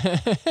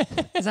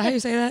that how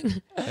you say that?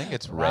 I think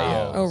it's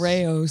Rayo. Oh,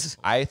 Rayos.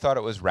 I thought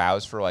it was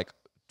Rouse for like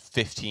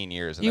 15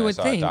 years, and You then I would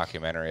saw think. a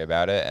documentary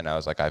about it, and I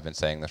was like, I've been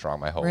saying this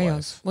wrong my whole Rayos.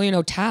 life. Well, you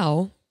know,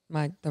 Tao,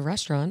 the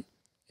restaurant,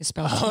 is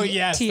spelled Oh,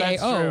 yes, that's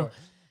T-A-O. true.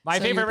 My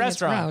So you favorite think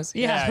it's restaurant. Rouse.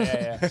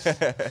 Yeah.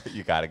 Yeah.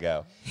 You gotta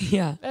go.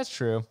 Yeah. That's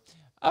true.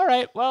 All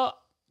right. Well,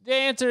 the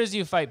answer is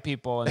you fight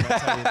people, and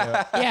that's how you do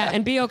it. Yeah,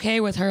 and be okay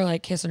with her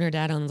like kissing her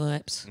dad on the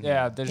lips.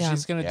 Yeah, Yeah.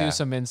 she's going to Yeah. do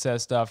some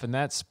incest stuff, and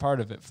that's part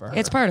of it for her.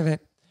 It's part of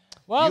it.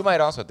 well, You might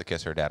also have to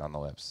kiss her dad on the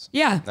lips.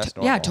 Yeah. That's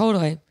Yeah, normal.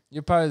 totally.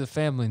 you're part of the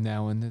family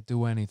now, and they'll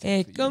do anything.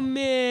 Hey, for you. come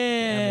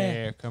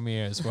here. Come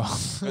here as well.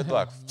 Good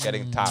luck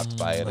getting topped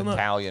by an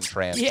Italian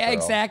trans Yeah, girl.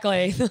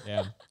 exactly.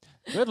 Yeah.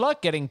 Good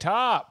luck getting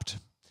topped.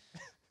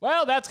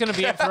 Well, that's going to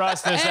be it for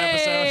us this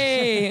episode.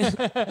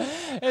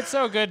 Hey. It's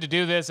so good to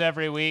do this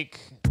every week.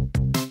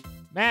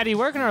 Maddie,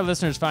 where can our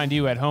listeners find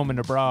you at home and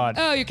abroad?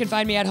 Oh, you can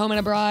find me at home and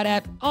abroad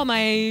at all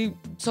my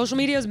social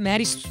medias.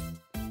 Maddie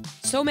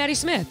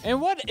Smith. And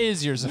what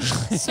is your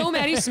social So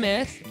Maddie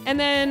Smith. And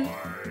then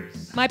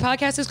my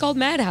podcast is called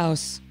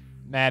Madhouse.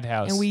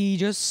 Madhouse? And we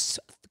just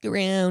fuck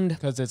around.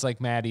 Because it's like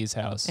Maddie's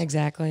house.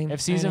 Exactly. If I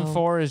season know.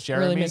 4 is Really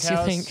Jeremy's makes you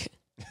house, think.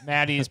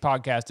 Maddie's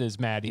podcast is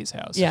Maddie's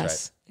house.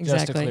 Yes, Just to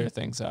exactly. clear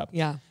things up.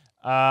 Yeah.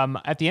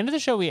 At the end of the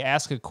show, we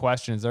ask a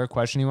question. Is there a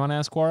question you want to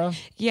ask, Quora?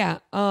 Yeah.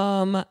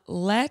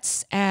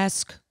 Let's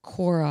ask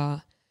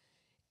Cora.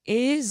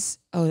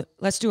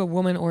 Let's do a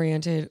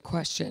woman-oriented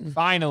question.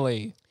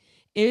 Finally.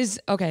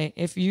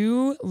 If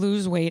you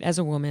lose weight as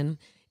a woman,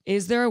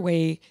 Is there a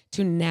way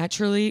to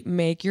naturally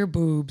make your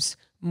boobs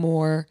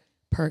more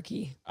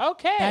perky?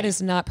 Okay. That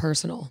is not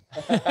personal.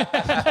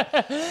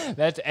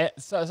 That's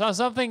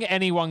something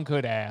anyone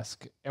could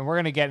ask. And we're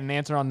going to get an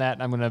answer on that.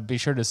 And I'm going to be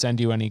sure to send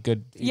you any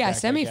good feedback. Yeah,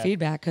 send me get.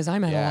 feedback because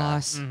I'm at a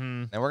loss.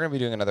 And we're going to be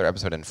doing another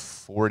episode in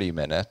 40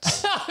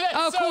 minutes.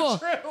 Oh, cool.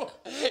 True.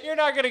 You're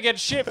not going to get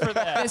shit for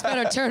that. This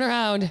better turn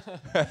around.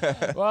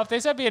 Well, if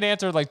they send me an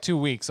answer in like 2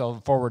 weeks,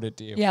 I'll forward it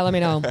to you. Yeah, let me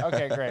know.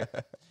 Okay, great.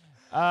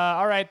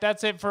 All right,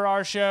 that's it for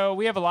our show.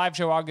 We have a live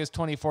show August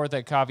 24th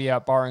at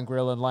Caveat Bar and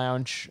Grill and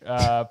Lounge.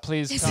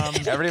 Please come.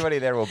 Everybody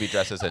there will be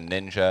dressed as a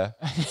ninja.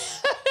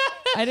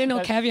 I didn't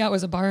know Caveat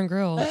was a bar and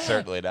grill.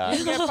 Certainly not.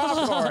 Get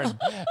popcorn.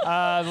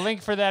 The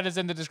link for that is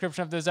in the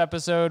description of this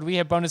episode. We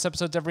have bonus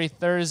episodes every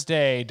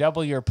Thursday.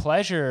 Double your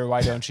pleasure,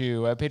 why don't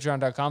you? At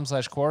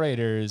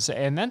patreon.com/Quorators.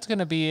 And that's going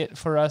to be it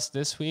for us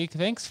this week.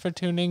 Thanks for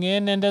tuning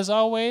in. And as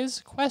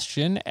always,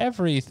 question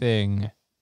everything.